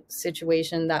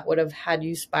situation that would have had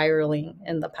you spiraling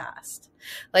in the past.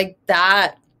 Like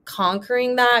that,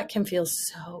 conquering that can feel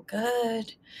so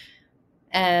good.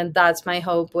 And that's my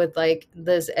hope with like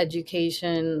this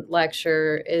education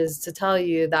lecture, is to tell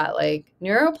you that like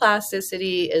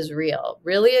neuroplasticity is real,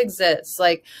 really exists.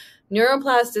 Like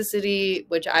neuroplasticity,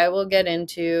 which I will get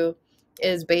into,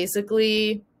 is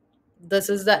basically, this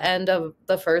is the end of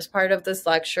the first part of this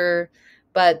lecture,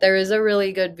 but there is a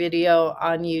really good video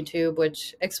on YouTube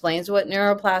which explains what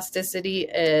neuroplasticity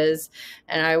is,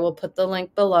 and I will put the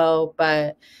link below.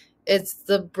 But it's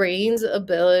the brain's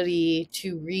ability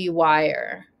to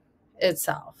rewire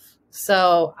itself.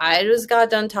 So I just got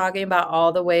done talking about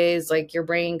all the ways like your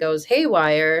brain goes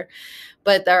haywire,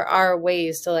 but there are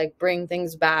ways to like bring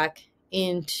things back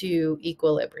into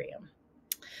equilibrium.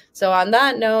 So on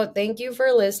that note, thank you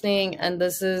for listening. And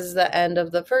this is the end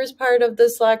of the first part of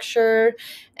this lecture.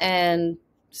 And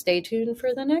stay tuned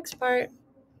for the next part.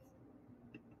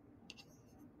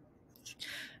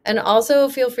 And also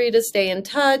feel free to stay in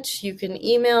touch. You can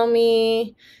email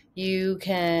me. You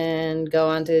can go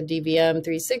onto DVM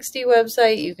 360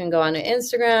 website. You can go onto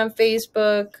Instagram,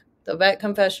 Facebook, the Vet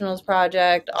Confessionals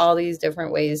Project, all these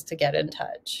different ways to get in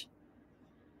touch.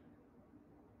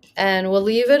 And we'll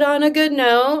leave it on a good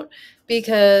note,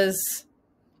 because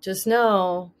just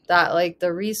know that like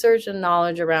the research and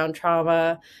knowledge around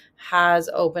trauma has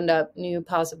opened up new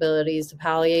possibilities to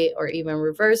palliate or even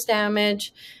reverse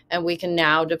damage. And we can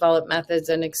now develop methods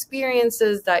and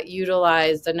experiences that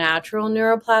utilize the natural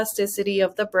neuroplasticity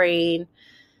of the brain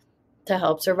to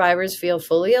help survivors feel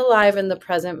fully alive in the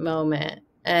present moment.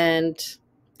 And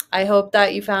I hope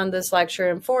that you found this lecture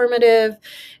informative.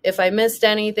 If I missed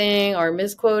anything or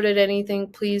misquoted anything,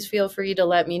 please feel free to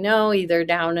let me know, either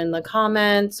down in the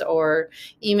comments or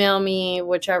email me,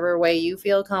 whichever way you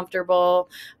feel comfortable.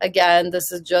 Again,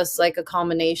 this is just like a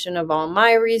combination of all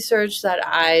my research that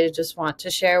I just want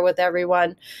to share with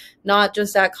everyone, not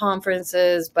just at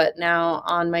conferences, but now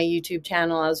on my YouTube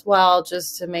channel as well,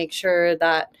 just to make sure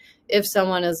that if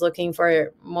someone is looking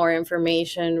for more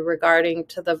information regarding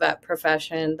to the vet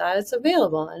profession, that it's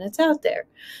available and it's out there.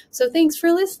 So thanks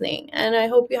for listening, and I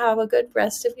hope you have a good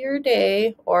rest of your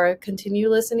day, or continue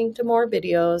listening to more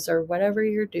videos, or whatever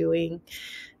you're doing.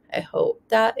 I hope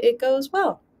that it goes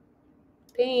well.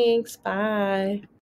 Thanks. Bye.